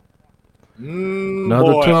 Jeff?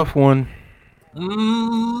 Another tough one.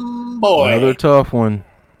 Another tough one.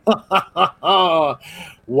 Wow.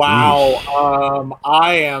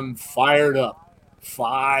 I am fired up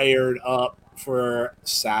for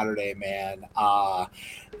Saturday, man.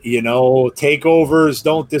 Takeovers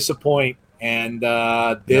don't disappoint, and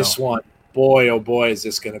this one, boy, oh boy, is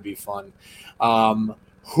this going to be fun.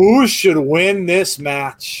 Who should win this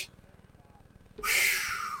match?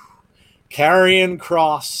 Karrion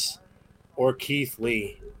Kross or Keith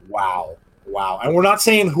Lee? Wow. And we're not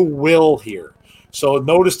saying who will here. So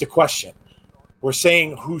notice the question. We're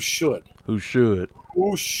saying who should. Who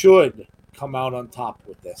should come out on top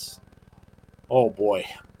with this? Oh boy.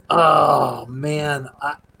 Oh man.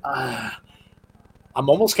 I'm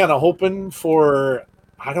almost kind of hoping for,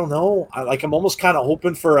 I don't know. I'm almost kind of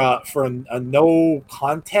hoping for a no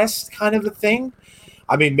contest kind of a thing.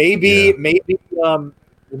 I mean, maybe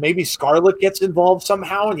Scarlett gets involved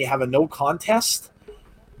somehow and you have a no contest,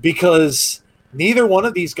 because neither one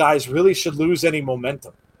of these guys really should lose any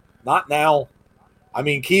momentum. Not now. I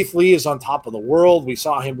mean, Keith Lee is on top of the world. We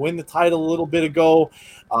saw him win the title a little bit ago.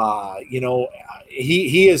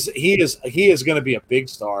 He is going to be a big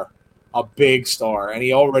star, and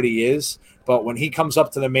he already is. But when he comes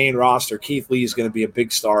up to the main roster, Keith Lee is going to be a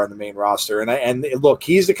big star in the main roster. And look,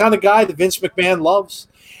 he's the kind of guy that Vince McMahon loves.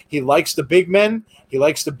 He likes the big men. He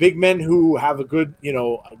likes the big men who have a good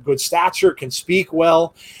stature, can speak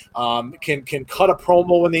well, can cut a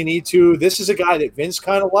promo when they need to. This is a guy that Vince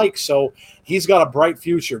kind of likes, so he's got a bright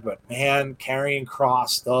future. But man, Karrion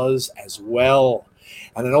Kross does as well.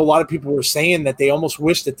 And I know a lot of people were saying that they almost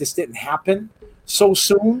wish that this didn't happen so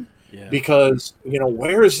soon. Yeah. Because,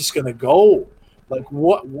 where is this going to go? Like,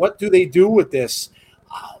 what do they do with this?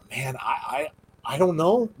 Oh, man, I don't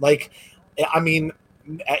know. Like, I mean,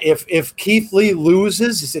 if Keith Lee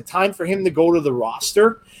loses, is it time for him to go to the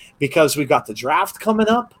roster? Because we got the draft coming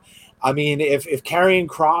up. I mean, if Karrion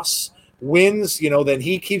Kross wins, then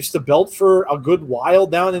he keeps the belt for a good while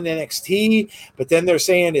down in NXT. But then they're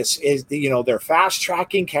saying they're fast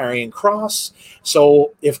tracking Karrion Kross.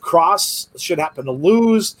 So if Kross should happen to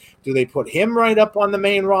lose, do they put him right up on the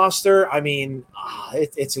main roster? I mean,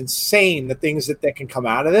 it's insane the things that can come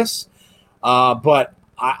out of this. But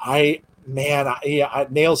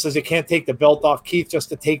Nail says you can't take the belt off Keith just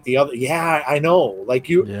to take the other. Yeah, I know.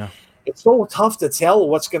 It's so tough to tell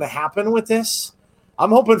what's going to happen with this.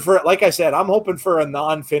 I'm hoping for, like I said, a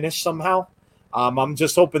non-finish somehow. I'm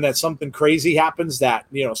just hoping that something crazy happens, that,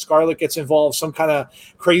 Scarlett gets involved, some kind of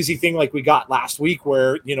crazy thing like we got last week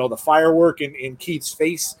where, the firework in Keith's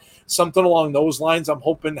face, something along those lines I'm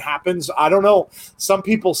hoping happens. I don't know. Some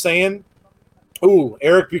people saying, ooh,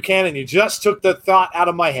 Eric Buchanan, you just took the thought out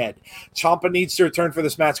of my head. Ciampa needs to return for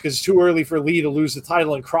this match because it's too early for Lee to lose the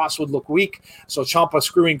title and Kross would look weak. So Ciampa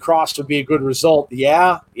screwing Kross would be a good result.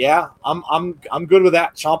 Yeah, I'm good with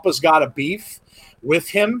that. Ciampa's got a beef with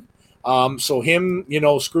him. So him,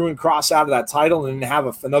 screwing Kross out of that title and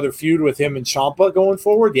have another feud with him and Ciampa going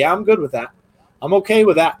forward. Yeah, I'm good with that. I'm okay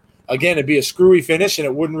with that. Again, it'd be a screwy finish and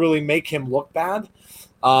it wouldn't really make him look bad.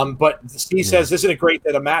 But Steve says, isn't it great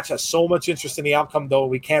that a match has so much interest in the outcome, though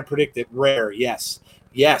we can't predict it? Rare. Yes,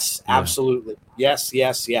 absolutely.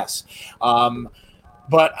 Yes.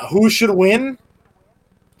 But who should win?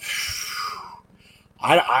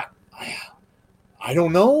 I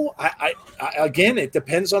don't know. Again, it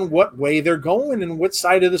depends on what way they're going and what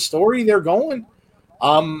side of the story they're going.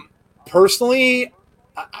 Personally,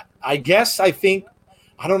 I think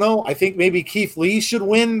maybe Keith Lee should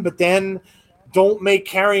win, but then don't make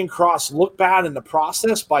Karrion Kross look bad in the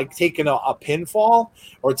process by taking a pinfall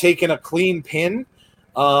or taking a clean pin,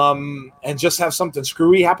 and just have something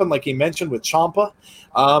screwy happen like he mentioned with Ciampa.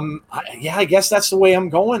 I guess that's the way I'm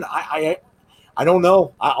going. I don't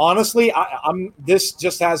know. This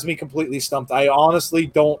just has me completely stumped. I honestly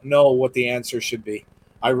don't know what the answer should be.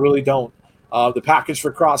 I really don't. The package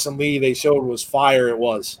for Kross and Lee they showed was fire. It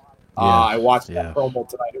was. I watched that promo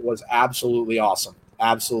tonight. It was absolutely awesome.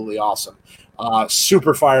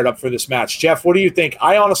 Super fired up for this match. Jeff, what do you think?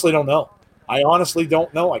 I honestly don't know.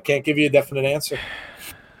 I can't give you a definite answer.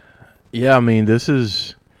 Yeah, I mean, this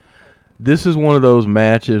is one of those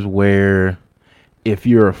matches where if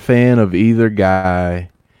you're a fan of either guy,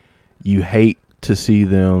 you hate to see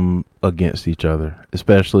them against each other,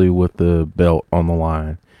 especially with the belt on the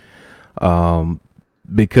line.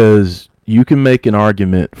 Because you can make an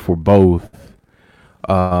argument for both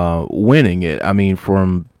winning it. I mean,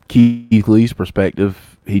 from Keith Lee's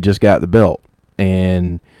perspective, he just got the belt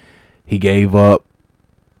and he gave up,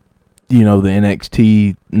 the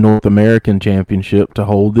NXT North American Championship to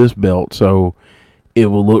hold this belt. So it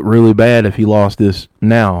will look really bad if he lost this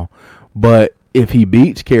now. But if he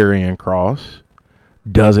beats Karrion Kross,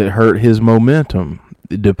 does it hurt his momentum?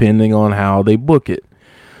 Depending on how they book it.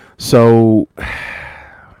 So,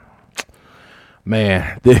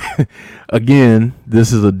 man, again,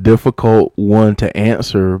 this is a difficult one to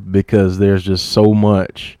answer because there's just so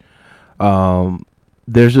much.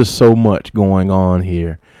 There's just so much going on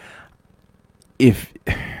here.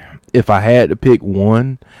 If I had to pick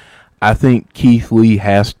one, I think Keith Lee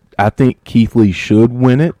should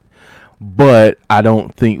win it, but I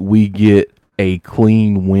don't think we get a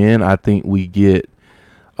clean win. I think we get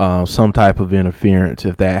some type of interference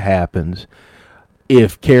if that happens.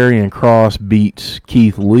 If Karrion Kross beats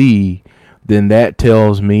Keith Lee, then that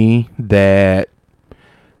tells me that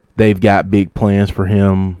they've got big plans for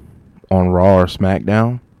him on Raw or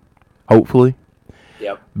SmackDown, hopefully.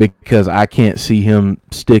 Yep. Because I can't see him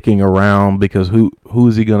sticking around because who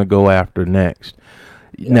is he going to go after next?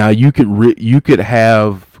 Yep. Now, you could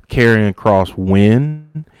have Karrion Kross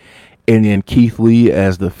win and then Keith Lee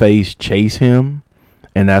as the face chase him,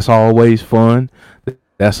 and that's always fun.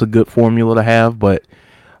 that's a good formula to have. But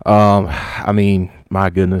I mean,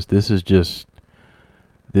 my goodness, this is just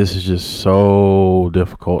so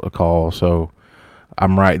difficult to call. So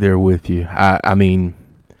I'm right there with you. I mean,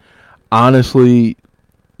 honestly,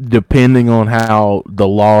 depending on how the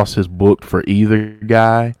loss is booked for either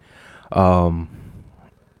guy,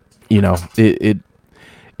 you know, it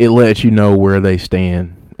lets you know where they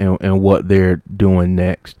stand and what they're doing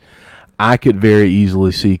next. I could very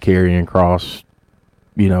easily see Karrion Kross,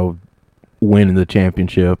 you know, winning the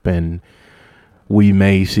championship, and we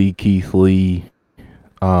may see Keith Lee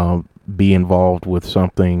be involved with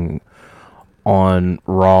something on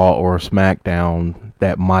Raw or SmackDown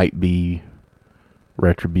that might be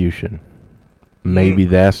retribution. Maybe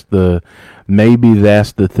that's the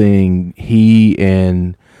thing. He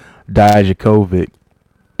and Dijakovic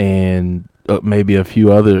and maybe a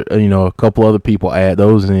few other, a couple other people add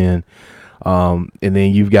those in, and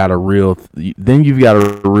then you've got a real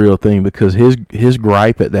thing, because his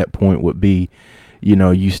gripe at that point would be,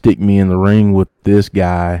 you stick me in the ring with this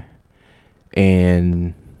guy,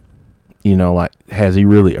 and like, has he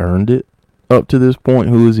really earned it up to this point?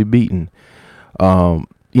 Who is he beating?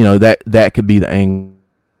 That could be the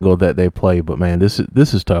angle that they play. But man, this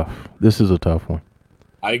is tough. This is a tough one.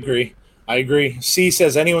 I agree. C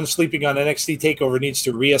says anyone sleeping on NXT TakeOver needs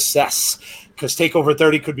to reassess, because TakeOver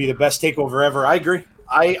 30 could be the best TakeOver ever. I agree.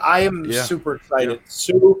 I am super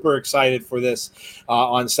excited for this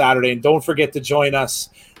on Saturday. And don't forget to join us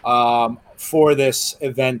for this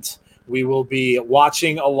event. We will be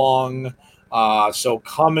watching along. So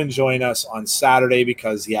come and join us on Saturday,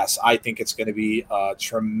 because, yes, I think it's going to be a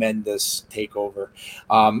tremendous takeover.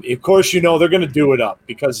 Of course, they're going to do it up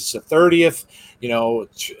because it's the 30th,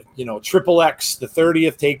 Triple X, the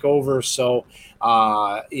 30th takeover. So,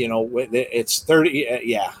 it's 30.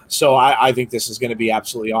 Yeah. So I think this is going to be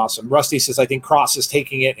absolutely awesome. Rusty says, I think Kross is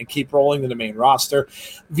taking it and keep rolling to the main roster.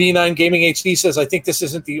 V9 Gaming HD says, I think this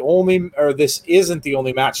isn't the only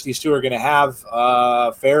match these two are going to have.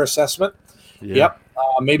 Fair assessment. Yeah. Yep.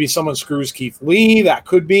 Maybe someone screws Keith Lee. That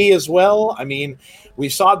could be as well. I mean, we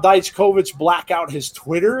saw Dijakovic black out his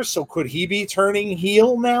Twitter, so could he be turning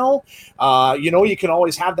heel now? You can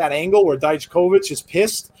always have that angle where Dijakovic is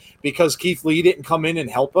pissed because Keith Lee didn't come in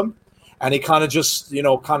and help him, and he kind of just,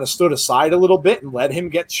 stood aside a little bit and let him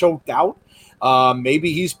get choked out.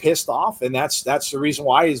 Maybe he's pissed off, and that's the reason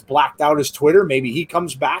why he's blacked out his Twitter. Maybe he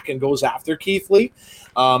comes back and goes after Keith Lee.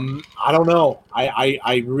 I don't know.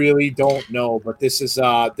 I really don't know, but this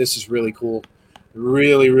is really cool.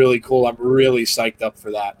 Really, really cool. I'm really psyched up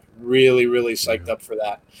for that. Really, really psyched up for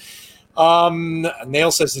that.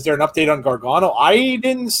 Nail says, is there an update on Gargano? I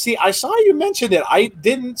saw you mentioned it. I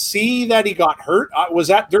didn't see that he got hurt. Was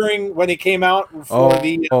that during when he came out for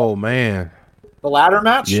the ladder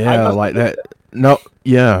match? Yeah, like that. No,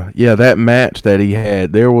 yeah, that match that he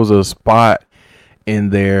had, there was a spot in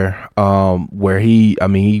there where he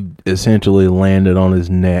essentially landed on his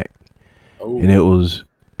neck. And it was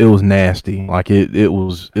nasty. Like it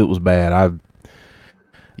was bad.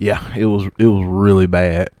 It was really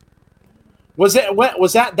bad.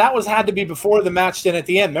 Had to be before the match then at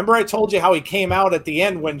the end. Remember I told you how he came out at the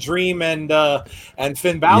end when Dream and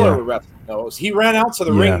Finn Balor were wrestling those. He ran out to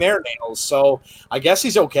the ring there, Nails. So I guess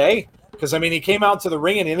he's okay. Because, he came out to the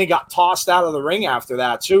ring and then he got tossed out of the ring after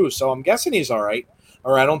that, too. So I'm guessing he's all right.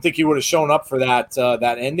 Or I don't think he would have shown up for that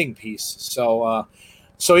ending piece. So,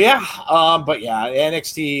 but yeah,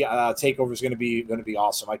 NXT TakeOver is going to be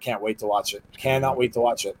awesome. I can't wait to watch it. Cannot wait to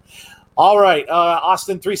watch it. All right.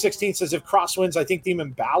 Austin 316 says, if Kross wins, I think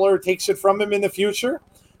Demon Balor takes it from him in the future.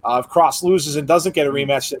 If Kross loses and doesn't get a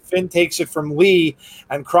rematch, that Finn takes it from Lee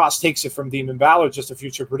and Kross takes it from Demon Balor. Just a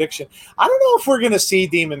future prediction. I don't know if we're going to see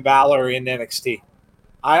Demon Balor in NXT.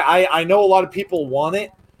 I know a lot of people want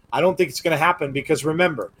it. I don't think it's going to happen because,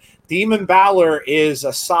 remember, Demon Balor is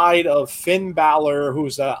a side of Finn Balor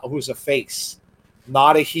who's a face,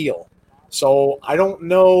 not a heel. So I don't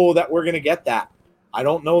know that we're going to get that. I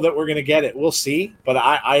don't know that we're going to get it. We'll see, but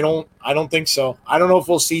I don't think so. I don't know if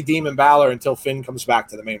we'll see Demon Balor until Finn comes back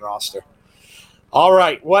to the main roster. All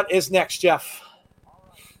right, what is next, Jeff?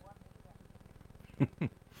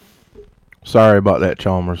 Sorry about that,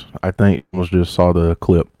 Chalmers. I think I just saw the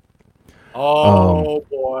clip. Oh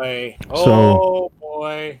boy!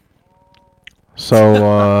 Boy! So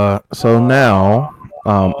now,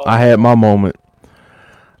 I had my moment.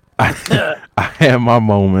 I had my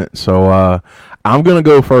moment. So I'm gonna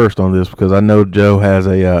go first on this because I know Joe has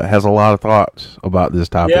a lot of thoughts about this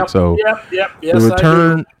topic. Yep. Yes,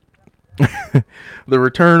 the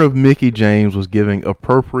return of Mickie James was giving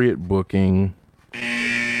appropriate booking.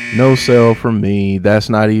 No sell from me. That's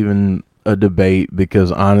not even a debate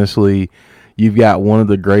because honestly, you've got one of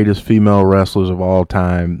the greatest female wrestlers of all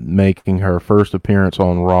time making her first appearance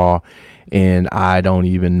on Raw, and I don't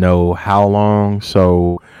even know how long.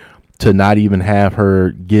 So to not even have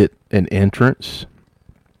her get an entrance,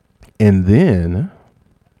 and then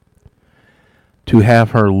to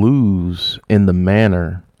have her lose in the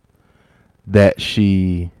manner that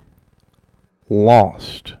she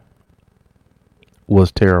lost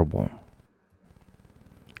was terrible.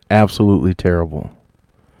 Absolutely terrible.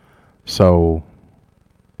 So,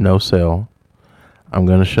 no sell. I'm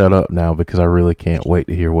going to shut up now because I really can't wait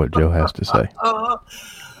to hear what Joe has to say.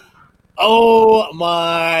 Oh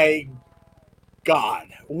my God.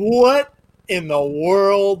 What in the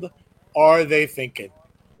world are they thinking?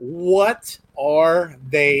 What are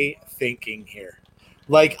they thinking here?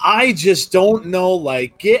 Like, I just don't know.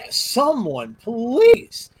 Like, get someone,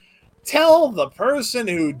 please tell the person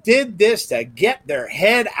who did this to get their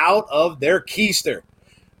head out of their keister,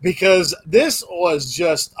 because this was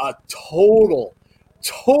just a total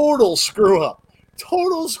screw up.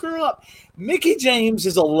 Total screw up. Mickie James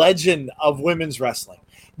is a legend of women's wrestling.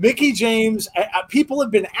 Mickie James, people have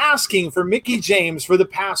been asking for Mickie James for the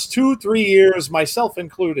past 2-3 years, myself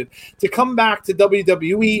included, to come back to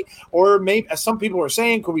WWE, or maybe, as some people are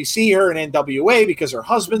saying, could we see her in NWA because her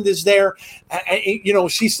husband is there? You know,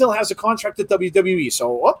 she still has a contract at WWE.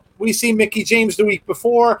 So we see Mickie James the week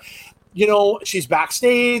before. You know, she's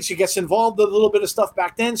backstage. She gets involved with a little bit of stuff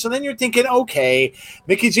back then. So then you're thinking, okay,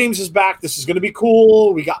 Mickie James is back. This is going to be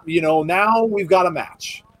cool. We got, you know, now we've got a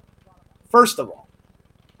match. First of all,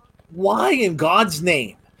 why in God's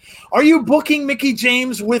name are you booking Mickie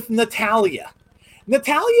James with Natalya?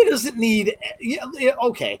 Natalya doesn't need,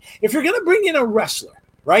 okay, if you're going to bring in a wrestler,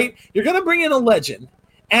 right? You're going to bring in a legend,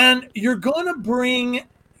 and you're going to bring,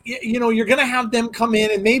 you know, you're going to have them come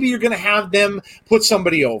in, and maybe you're going to have them put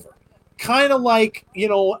somebody over. Kind of like, you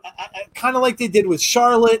know, kind of like they did with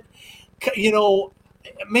Charlotte. You know,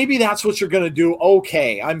 maybe that's what you're going to do.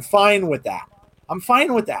 Okay, I'm fine with that. I'm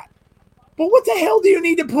fine with that. But what the hell do you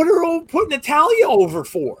need to put Natalya over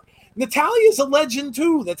for? Natalya's a legend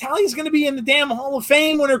too. Natalya's going to be in the damn Hall of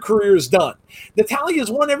Fame when her career is done. Natalya's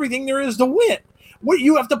won everything there is to win. What,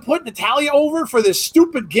 you have to put Natalya over for this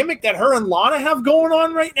stupid gimmick that her and Lana have going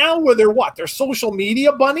on right now, where they're what? They're social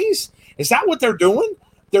media bunnies? Is that what they're doing?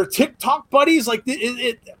 They're TikTok buddies? Like,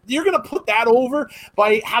 you're going to put that over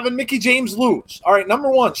by having Mickie James lose. All right, number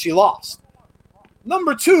one, she lost.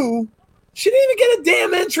 Number two, she didn't even get a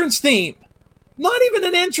damn entrance theme. Not even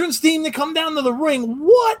an entrance theme to come down to the ring.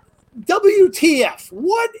 What? WTF?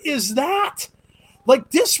 What is that? Like,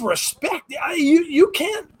 disrespect. You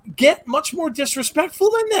can't get much more disrespectful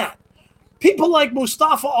than that. People like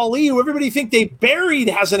Mustafa Ali, who everybody think they buried,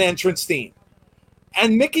 has an entrance theme.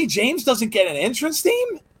 And Mickie James doesn't get an entrance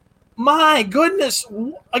theme? My goodness.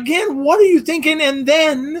 Again, what are you thinking? And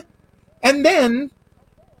then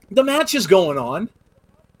the match is going on.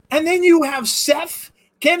 And then you have Seth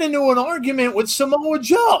get into an argument with Samoa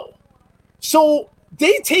Joe. So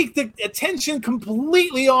they take the attention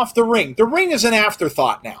completely off the ring. The ring is an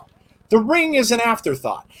afterthought now. The ring is an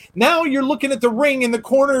afterthought. Now you're looking at the ring in the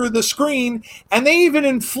corner of the screen, and they even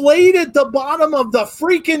inflated the bottom of the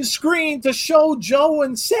freaking screen to show Joe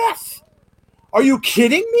and Seth. Are you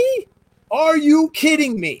kidding me? Are you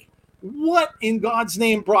kidding me? What in God's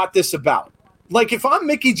name brought this about? Like, if I'm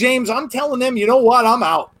Mickie James, I'm telling them, you know what? I'm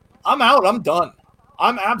out. I'm done.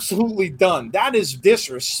 I'm absolutely done. That is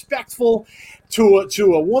disrespectful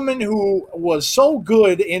to a woman who was so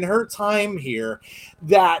good in her time here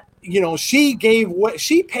that, you know, she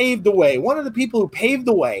paved the way. One of the people who paved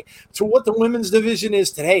the way to what the women's division is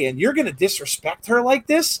today. And you're going to disrespect her like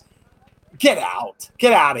this? Get out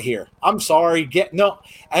of here. I'm sorry.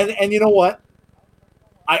 And you know what?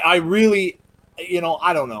 I really, you know,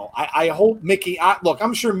 I don't know. I hope Mickie, look,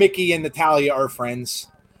 I'm sure Mickie and Natalya are friends.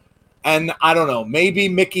 And I don't know, maybe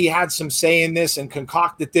Mickie had some say in this and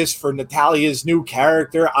concocted this for Natalya's new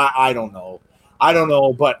character. I don't know.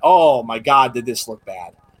 But oh my God, did this look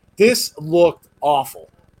bad? This looked awful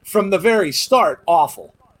from the very start.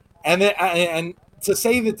 Awful, and to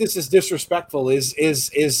say that this is disrespectful is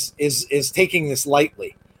taking this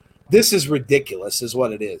lightly. This is ridiculous, is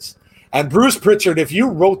what it is. And Bruce Pritchard, if you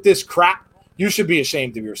wrote this crap, you should be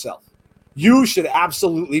ashamed of yourself. You should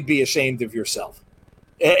absolutely be ashamed of yourself.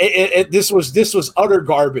 This was utter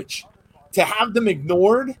garbage. To have them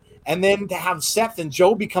ignored and then to have Seth and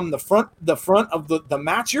Joe become the front of the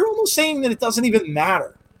match, you're almost saying that it doesn't even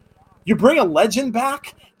matter. You bring a legend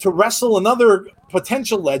back to wrestle another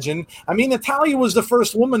potential legend. I mean, Natalya was the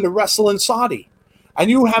first woman to wrestle in Saudi. and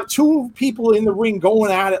you have two people in the ring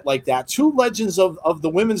going at it like that, two legends of the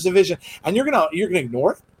women's division, and you're gonna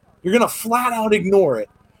ignore it. You're gonna flat out ignore it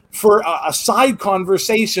for a side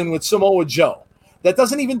conversation with Samoa Joe that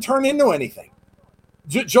doesn't even turn into anything.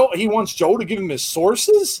 Joe, he wants Joe to give him his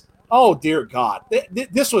sources. Oh dear God,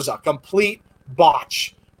 this was a complete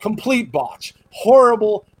botch. Complete botch.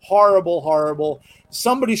 Horrible, horrible, horrible.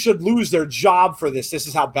 Somebody should lose their job for this. This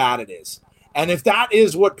is how bad it is. And if that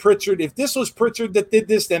is what Pritchard, if this was Pritchard that did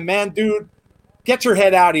this, then man, dude, get your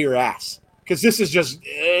head out of your ass, because this is just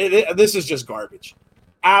garbage,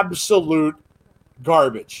 absolute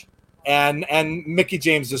garbage. And Mickie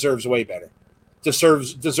James deserves way better.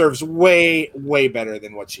 Deserves way better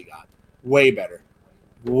than what she got. Way better.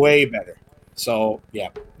 So yeah.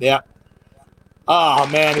 Oh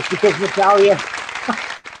man, it's because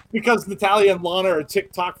Natalya and Lana are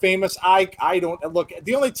TikTok famous. I don't look.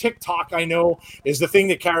 The only TikTok I know is the thing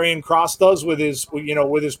that Karrion Kross does with his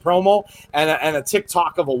promo and a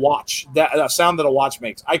TikTok of a watch, that a sound that a watch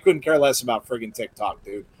makes. I couldn't care less about friggin' TikTok,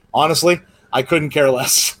 dude. Honestly, I couldn't care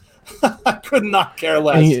less. I could not care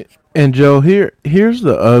less. And Joe, here's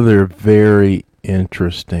the other very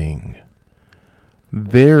interesting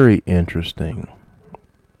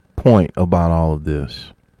point about all of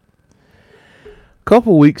this. A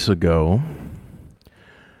couple weeks ago,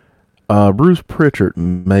 Bruce Pritchard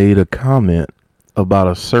made a comment about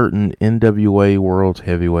a certain NWA World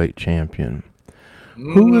Heavyweight Champion.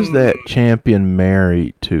 Who is that champion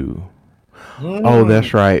married to? Oh,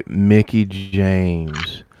 that's right, Mickie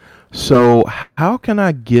James. So how can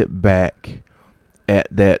I get back at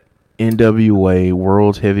that NWA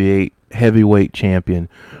World Heavyweight Champion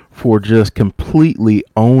for just completely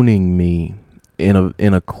owning me in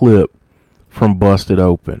a clip from Busted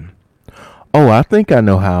Open? Oh, I think I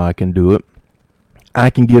know how I can do it. I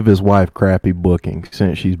can give his wife crappy booking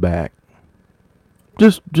since she's back.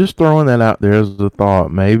 Just throwing that out there as a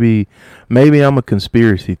thought. Maybe I'm a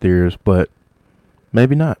conspiracy theorist, but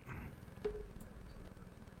maybe not.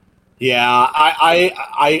 Yeah,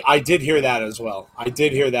 I did hear that as well.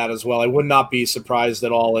 I would not be surprised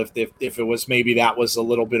at all if it was, maybe that was a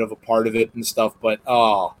little bit of a part of it and stuff. But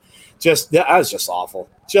that was just awful,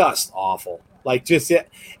 Like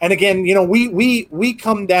and again, we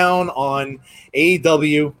come down on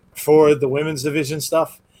AEW for the women's division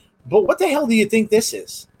stuff, but what the hell do you think this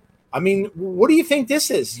is? I mean, what do you think this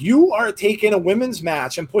is? You are taking a women's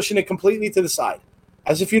match and pushing it completely to the side,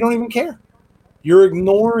 as if you don't even care. You're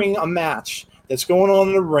ignoring a match that's going on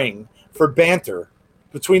in the ring for banter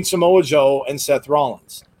between Samoa Joe and Seth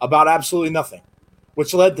Rollins about absolutely nothing,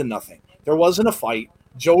 which led to nothing. There wasn't a fight.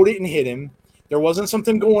 Joe didn't hit him. There wasn't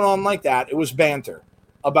something going on like that. It was banter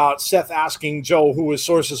about Seth asking Joe who his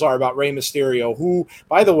sources are about Rey Mysterio, who,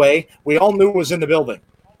 by the way, we all knew was in the building.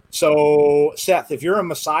 So, Seth, if you're a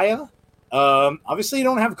messiah, obviously you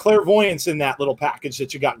don't have clairvoyance in that little package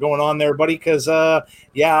that you got going on there, buddy, because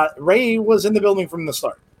Ray was in the building from the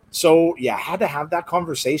start. So had to have that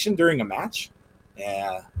conversation during a match.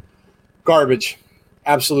 Yeah, garbage,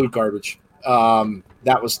 absolute garbage.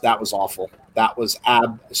 That was awful. That was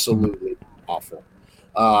absolutely awful.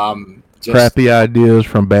 Crappy ideas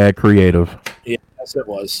from bad creative. Yes, it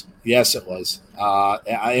was.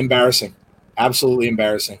 Embarrassing, absolutely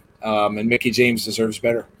embarrassing. And Mickie James deserves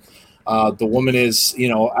better. The woman is,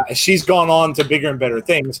 she's gone on to bigger and better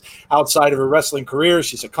things outside of her wrestling career.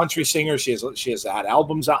 She's a country singer. She has had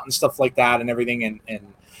albums out and stuff like that and everything.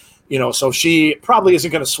 And so she probably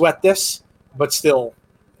isn't going to sweat this, but still,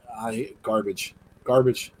 garbage.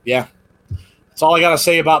 Yeah. That's all I got to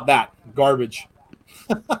say about that. Garbage.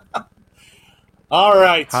 All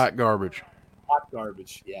right. Hot garbage.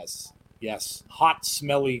 Yes. Hot,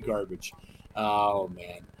 smelly garbage. Oh,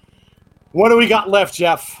 man. What do we got left,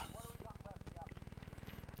 Jeff?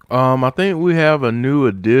 I think we have a new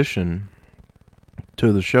addition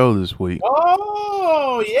to the show this week.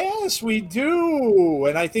 Oh, yes, we do.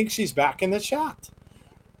 And I think she's back in the chat.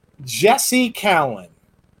 Jessie Callan.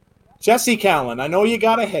 I know you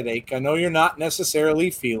got a headache. I know you're not necessarily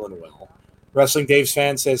feeling well. Wrestling Dave's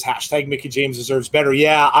fan says, # Mickie James deserves better.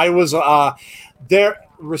 Yeah, I was there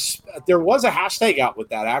was a hashtag out with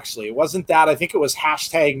that, actually. It wasn't that. I think it was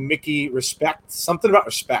 # Mickie respect, something about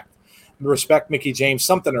respect Mickie James,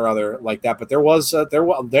 something or other like that. But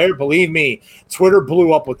there, believe me, Twitter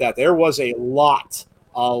blew up with that. There was a lot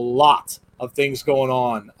of things going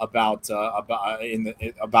on about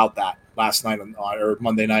that last night or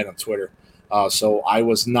Monday night on Twitter. So I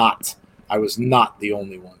was not the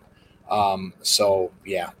only one. So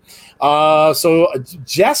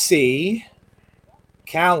Jessie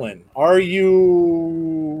Callan, are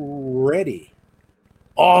you ready?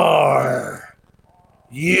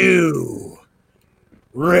 you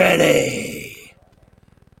ready?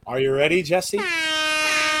 Are you ready, Jesse?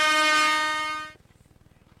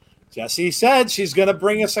 Jesse said she's going to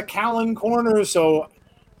bring us a Callan Corner. So,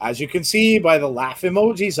 as you can see by the laugh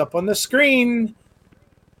emojis up on the screen,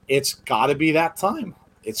 it's got to be that time.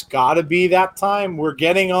 It's got to be that time. We're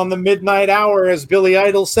getting on the midnight hour, as Billy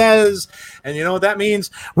Idol says. And you know what that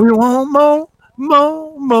means? We want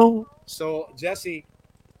more. So, Jesse,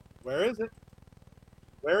 where is it?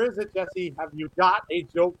 Where is it, Jesse? Have you got a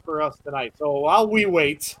joke for us tonight? So while we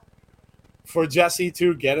wait for Jesse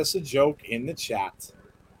to get us a joke in the chat,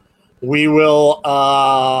 we will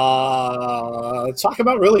talk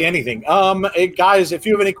about really anything. Guys, if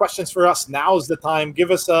you have any questions for us, now's the time.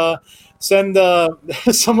 Give us send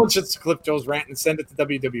someone should clip Joe's rant and send it to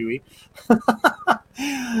WWE.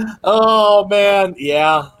 Oh man,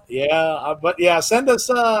 yeah. But yeah, send us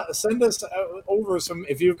over some.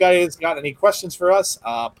 If you guys got any questions for us,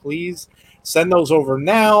 please send those over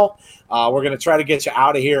now. We're gonna try to get you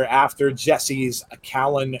out of here after Jesse's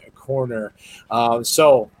Callan Corner.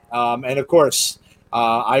 And of course,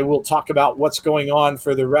 I will talk about what's going on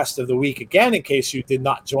for the rest of the week again, in case you did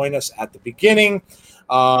not join us at the beginning.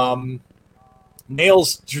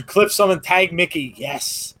 Nails, clip someone, tag Mickey.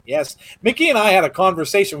 Yes. Mickey and I had a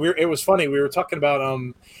conversation. It was funny. We were talking about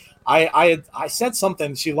I said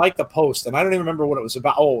something. She liked the post, and I don't even remember what it was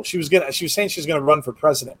about. Oh, she was saying she was gonna run for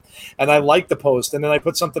president, and I liked the post, and then I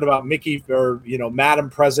put something about Mickey or Madam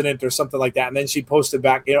President or something like that, and then she posted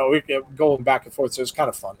back. We going back and forth, so it was kind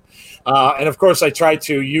of fun. And of course, I tried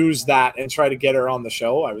to use that and try to get her on the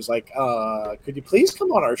show. I was like, could you please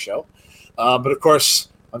come on our show? But of course,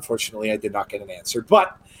 unfortunately, I did not get an answer.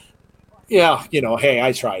 But yeah, hey,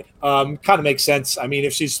 I tried. Kind of makes sense. I mean,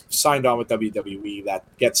 if she's signed on with WWE, that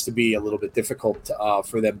gets to be a little bit difficult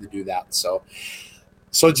for them to do that. So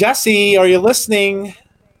Jesse, are you listening?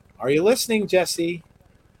 Are you listening, Jesse?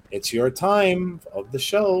 It's your time of the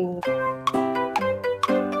show.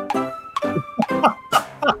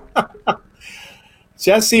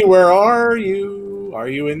 Jesse, where are you? Are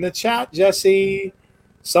you in the chat, Jesse?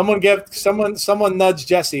 Someone nudge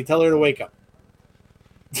Jesse. Tell her to wake up.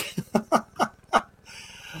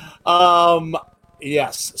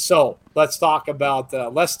 Yes. So let's talk about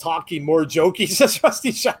less talking, more jokey, says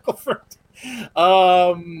Rusty Shackelford.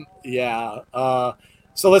 Yeah.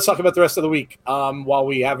 So let's talk about the rest of the week while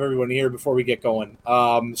we have everyone here before we get going.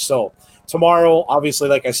 So tomorrow, obviously,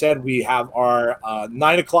 like I said, we have our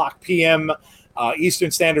 9:00 p.m.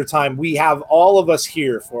 Eastern Standard Time. We have all of us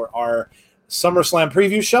here for our SummerSlam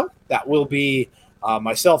preview show. That will be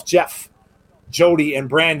myself, Jeff, Jody, and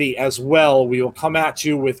Brandy as well. We will come at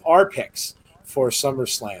you with our picks for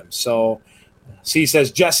SummerSlam. So she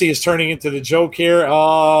says Jesse is turning into the joke here.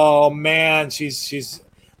 Oh man, she's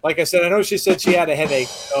like I said, I know she said she had a headache.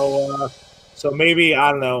 So maybe,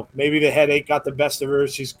 I don't know, maybe the headache got the best of her.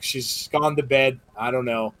 She's gone to bed. I don't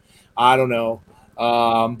know. But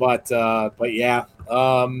yeah.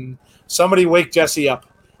 Somebody wake Jesse up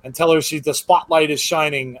and tell her the spotlight is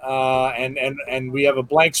shining, and we have a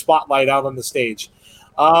blank spotlight out on the stage.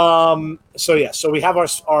 So we have our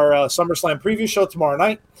SummerSlam preview show tomorrow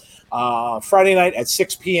night. Friday night at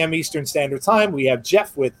 6 p.m. Eastern Standard Time, we have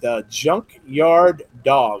Jeff with the Junkyard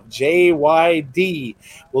Dog. JYD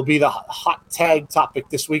will be the hot tag topic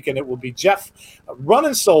this week, and it will be Jeff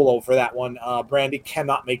running solo for that one. Brandy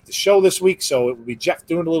cannot make the show this week, so it will be Jeff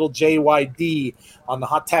doing a little JYD on the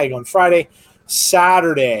hot tag on Friday.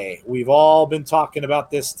 Saturday, we've all been talking about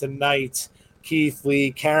this tonight. Keith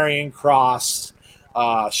Lee, Karrion Kross,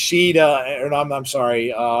 Shida, or I'm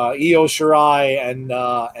sorry, Io Shirai and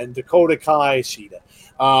Dakota Kai, Shida,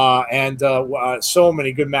 and so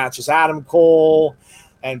many good matches. Adam Cole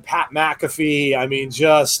and Pat McAfee. I mean,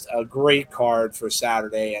 just a great card for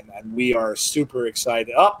Saturday, and we are super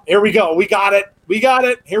excited. Oh, here we go. We got it.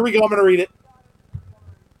 Here we go. I'm going to read it.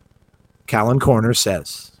 Callan Corner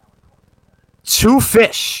says, 2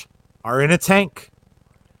 fish are in a tank.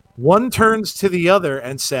 One turns to the other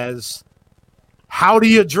and says, "How do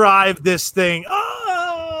you drive this thing?"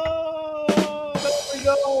 Oh,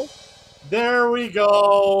 there we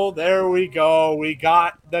go. We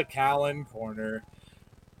got the Callan Corner.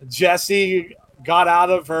 Jesse got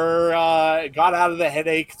out of the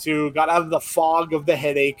headache got out of the fog of the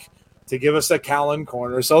headache to give us a Callan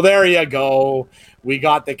Corner. So there you go. We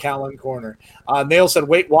got the Callan Corner. Nails said,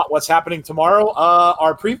 wait, what's happening tomorrow?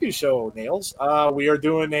 Our preview show, Nails. We are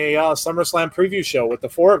doing a SummerSlam preview show with the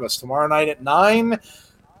 4 of us tomorrow night at 9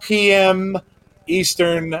 p.m.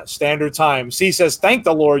 Eastern Standard Time. C says, thank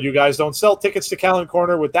the Lord you guys don't sell tickets to Callan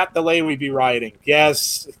Corner. With that delay, we'd be rioting.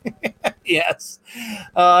 Yes. Yes.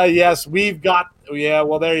 Yes, we've got – yeah,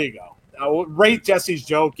 well, there you go. Rate Jesse's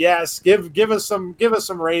joke. Yes, give us some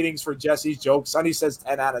ratings for Jesse's joke. Sonny says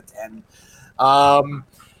 10 out of 10.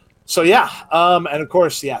 So, yeah, and, of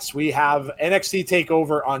course, yes, we have NXT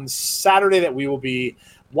TakeOver on Saturday that we will be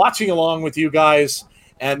watching along with you guys.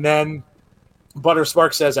 And then Butter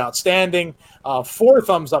Spark says outstanding. 4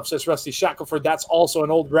 thumbs up, says Rusty Shackelford. That's also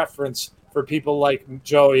an old reference for people like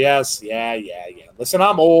Joe. Yes, yeah. Listen,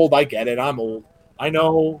 I'm old. I get it. I'm old. I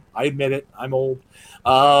know. I admit it. I'm old.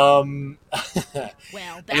 Well,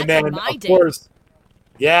 back in my day. Course,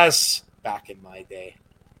 yes, back in my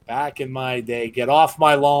day. Get off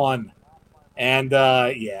my lawn. And,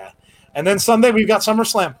 yeah. And then Sunday we've got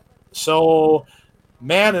SummerSlam. So,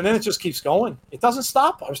 man, and then it just keeps going. It doesn't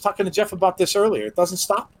stop. I was talking to Jeff about this earlier. It doesn't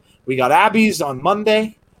stop. We got Abby's on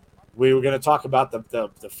Monday. We were going to talk about the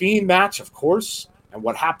Fiend match, of course, and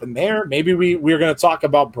what happened there. Maybe we're going to talk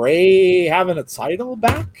about Bray having a title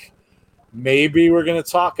back. Maybe we're going to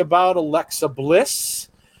talk about Alexa Bliss.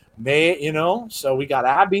 So we got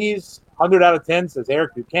Abby's 100 out of 10, says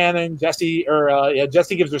Eric Buchanan. Jesse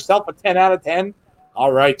gives herself a 10 out of 10.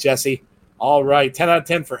 All right, Jesse. All right, 10 out of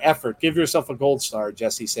 10 for effort. Give yourself a gold star,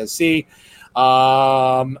 Jesse says. See,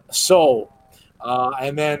 and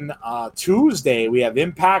then Tuesday we have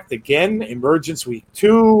Impact again, Emergence Week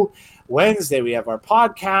 2. Wednesday we have our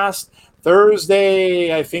podcast.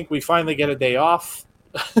 Thursday, I think we finally get a day off.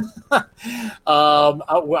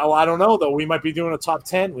 Well, I don't know though. We might be doing a top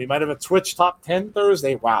 10. We might have a Twitch top 10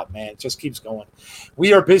 Thursday. Wow, man, it just keeps going.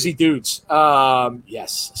 We are busy dudes.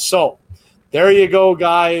 Yes, so. There you go,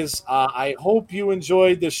 guys. I hope you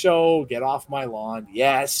enjoyed the show. Get off my lawn.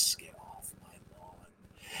 Yes, get off my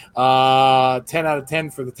lawn. 10 out of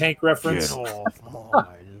 10 for the Tank reference. Get off my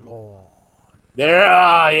lawn. There,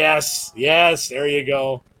 yes. There you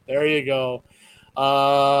go.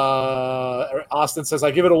 Austin says,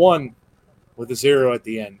 I give it a 1 with a 0 at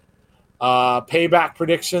the end. Payback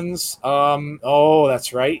predictions. Oh,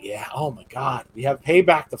 that's right. Yeah. Oh, my God. We have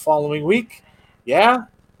Payback the following week. Yeah.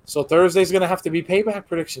 So Thursday's going to have to be Payback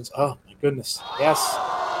predictions. Oh, my goodness. Yes.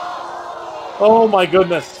 Oh, my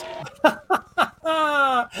goodness.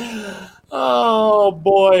 Oh,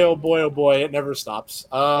 boy. It never stops.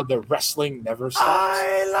 The wrestling never stops.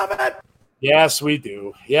 I love it. Yes, we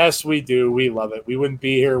do. We love it. We wouldn't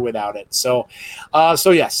be here without it. So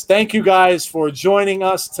yes, thank you guys for joining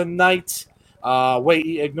us tonight. Wait,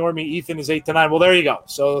 ignore me. Ethan is 8 to 9. Well, there you go.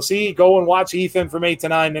 So see, go and watch Ethan from 8 to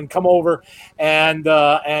 9, and come over and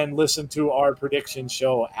listen to our prediction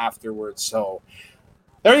show afterwards. So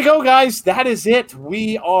there you go, guys. That is it.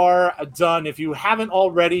 We are done. If you haven't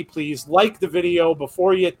already, please like the video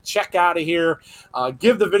before you check out of here.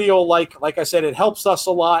 Give the video a like. Like I said, it helps us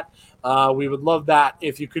a lot. We would love that.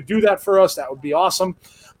 If you could do that for us, that would be awesome.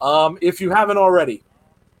 If you haven't already,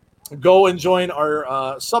 go and join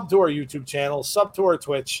our sub to our YouTube channel, sub to our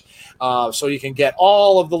Twitch, so you can get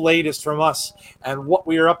all of the latest from us and what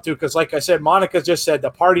we are up to. Because like I said, Monica just said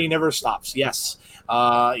the party never stops. Yes.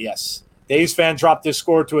 Yes. Dave's Fan dropped his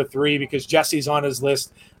score to a 3 because Jesse's on his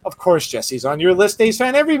list. Of course, Jesse's on your list, Dave's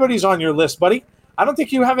Fan. Everybody's on your list, buddy. I don't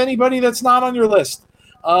think you have anybody that's not on your list.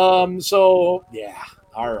 So, yeah.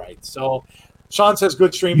 All right. So, Sean says,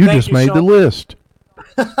 good stream. You Thank just made Sean. the list.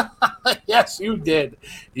 Yes, you did.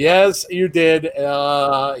 Yes, you did.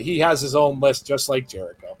 He has his own list, just like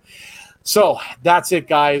Jericho. So that's it,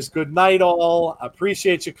 guys. Good night, all.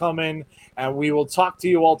 Appreciate you coming, and we will talk to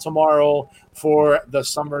you all tomorrow for the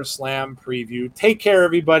SummerSlam preview. Take care,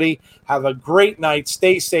 everybody. Have a great night.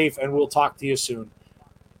 Stay safe, and we'll talk to you soon.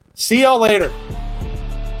 See y'all later.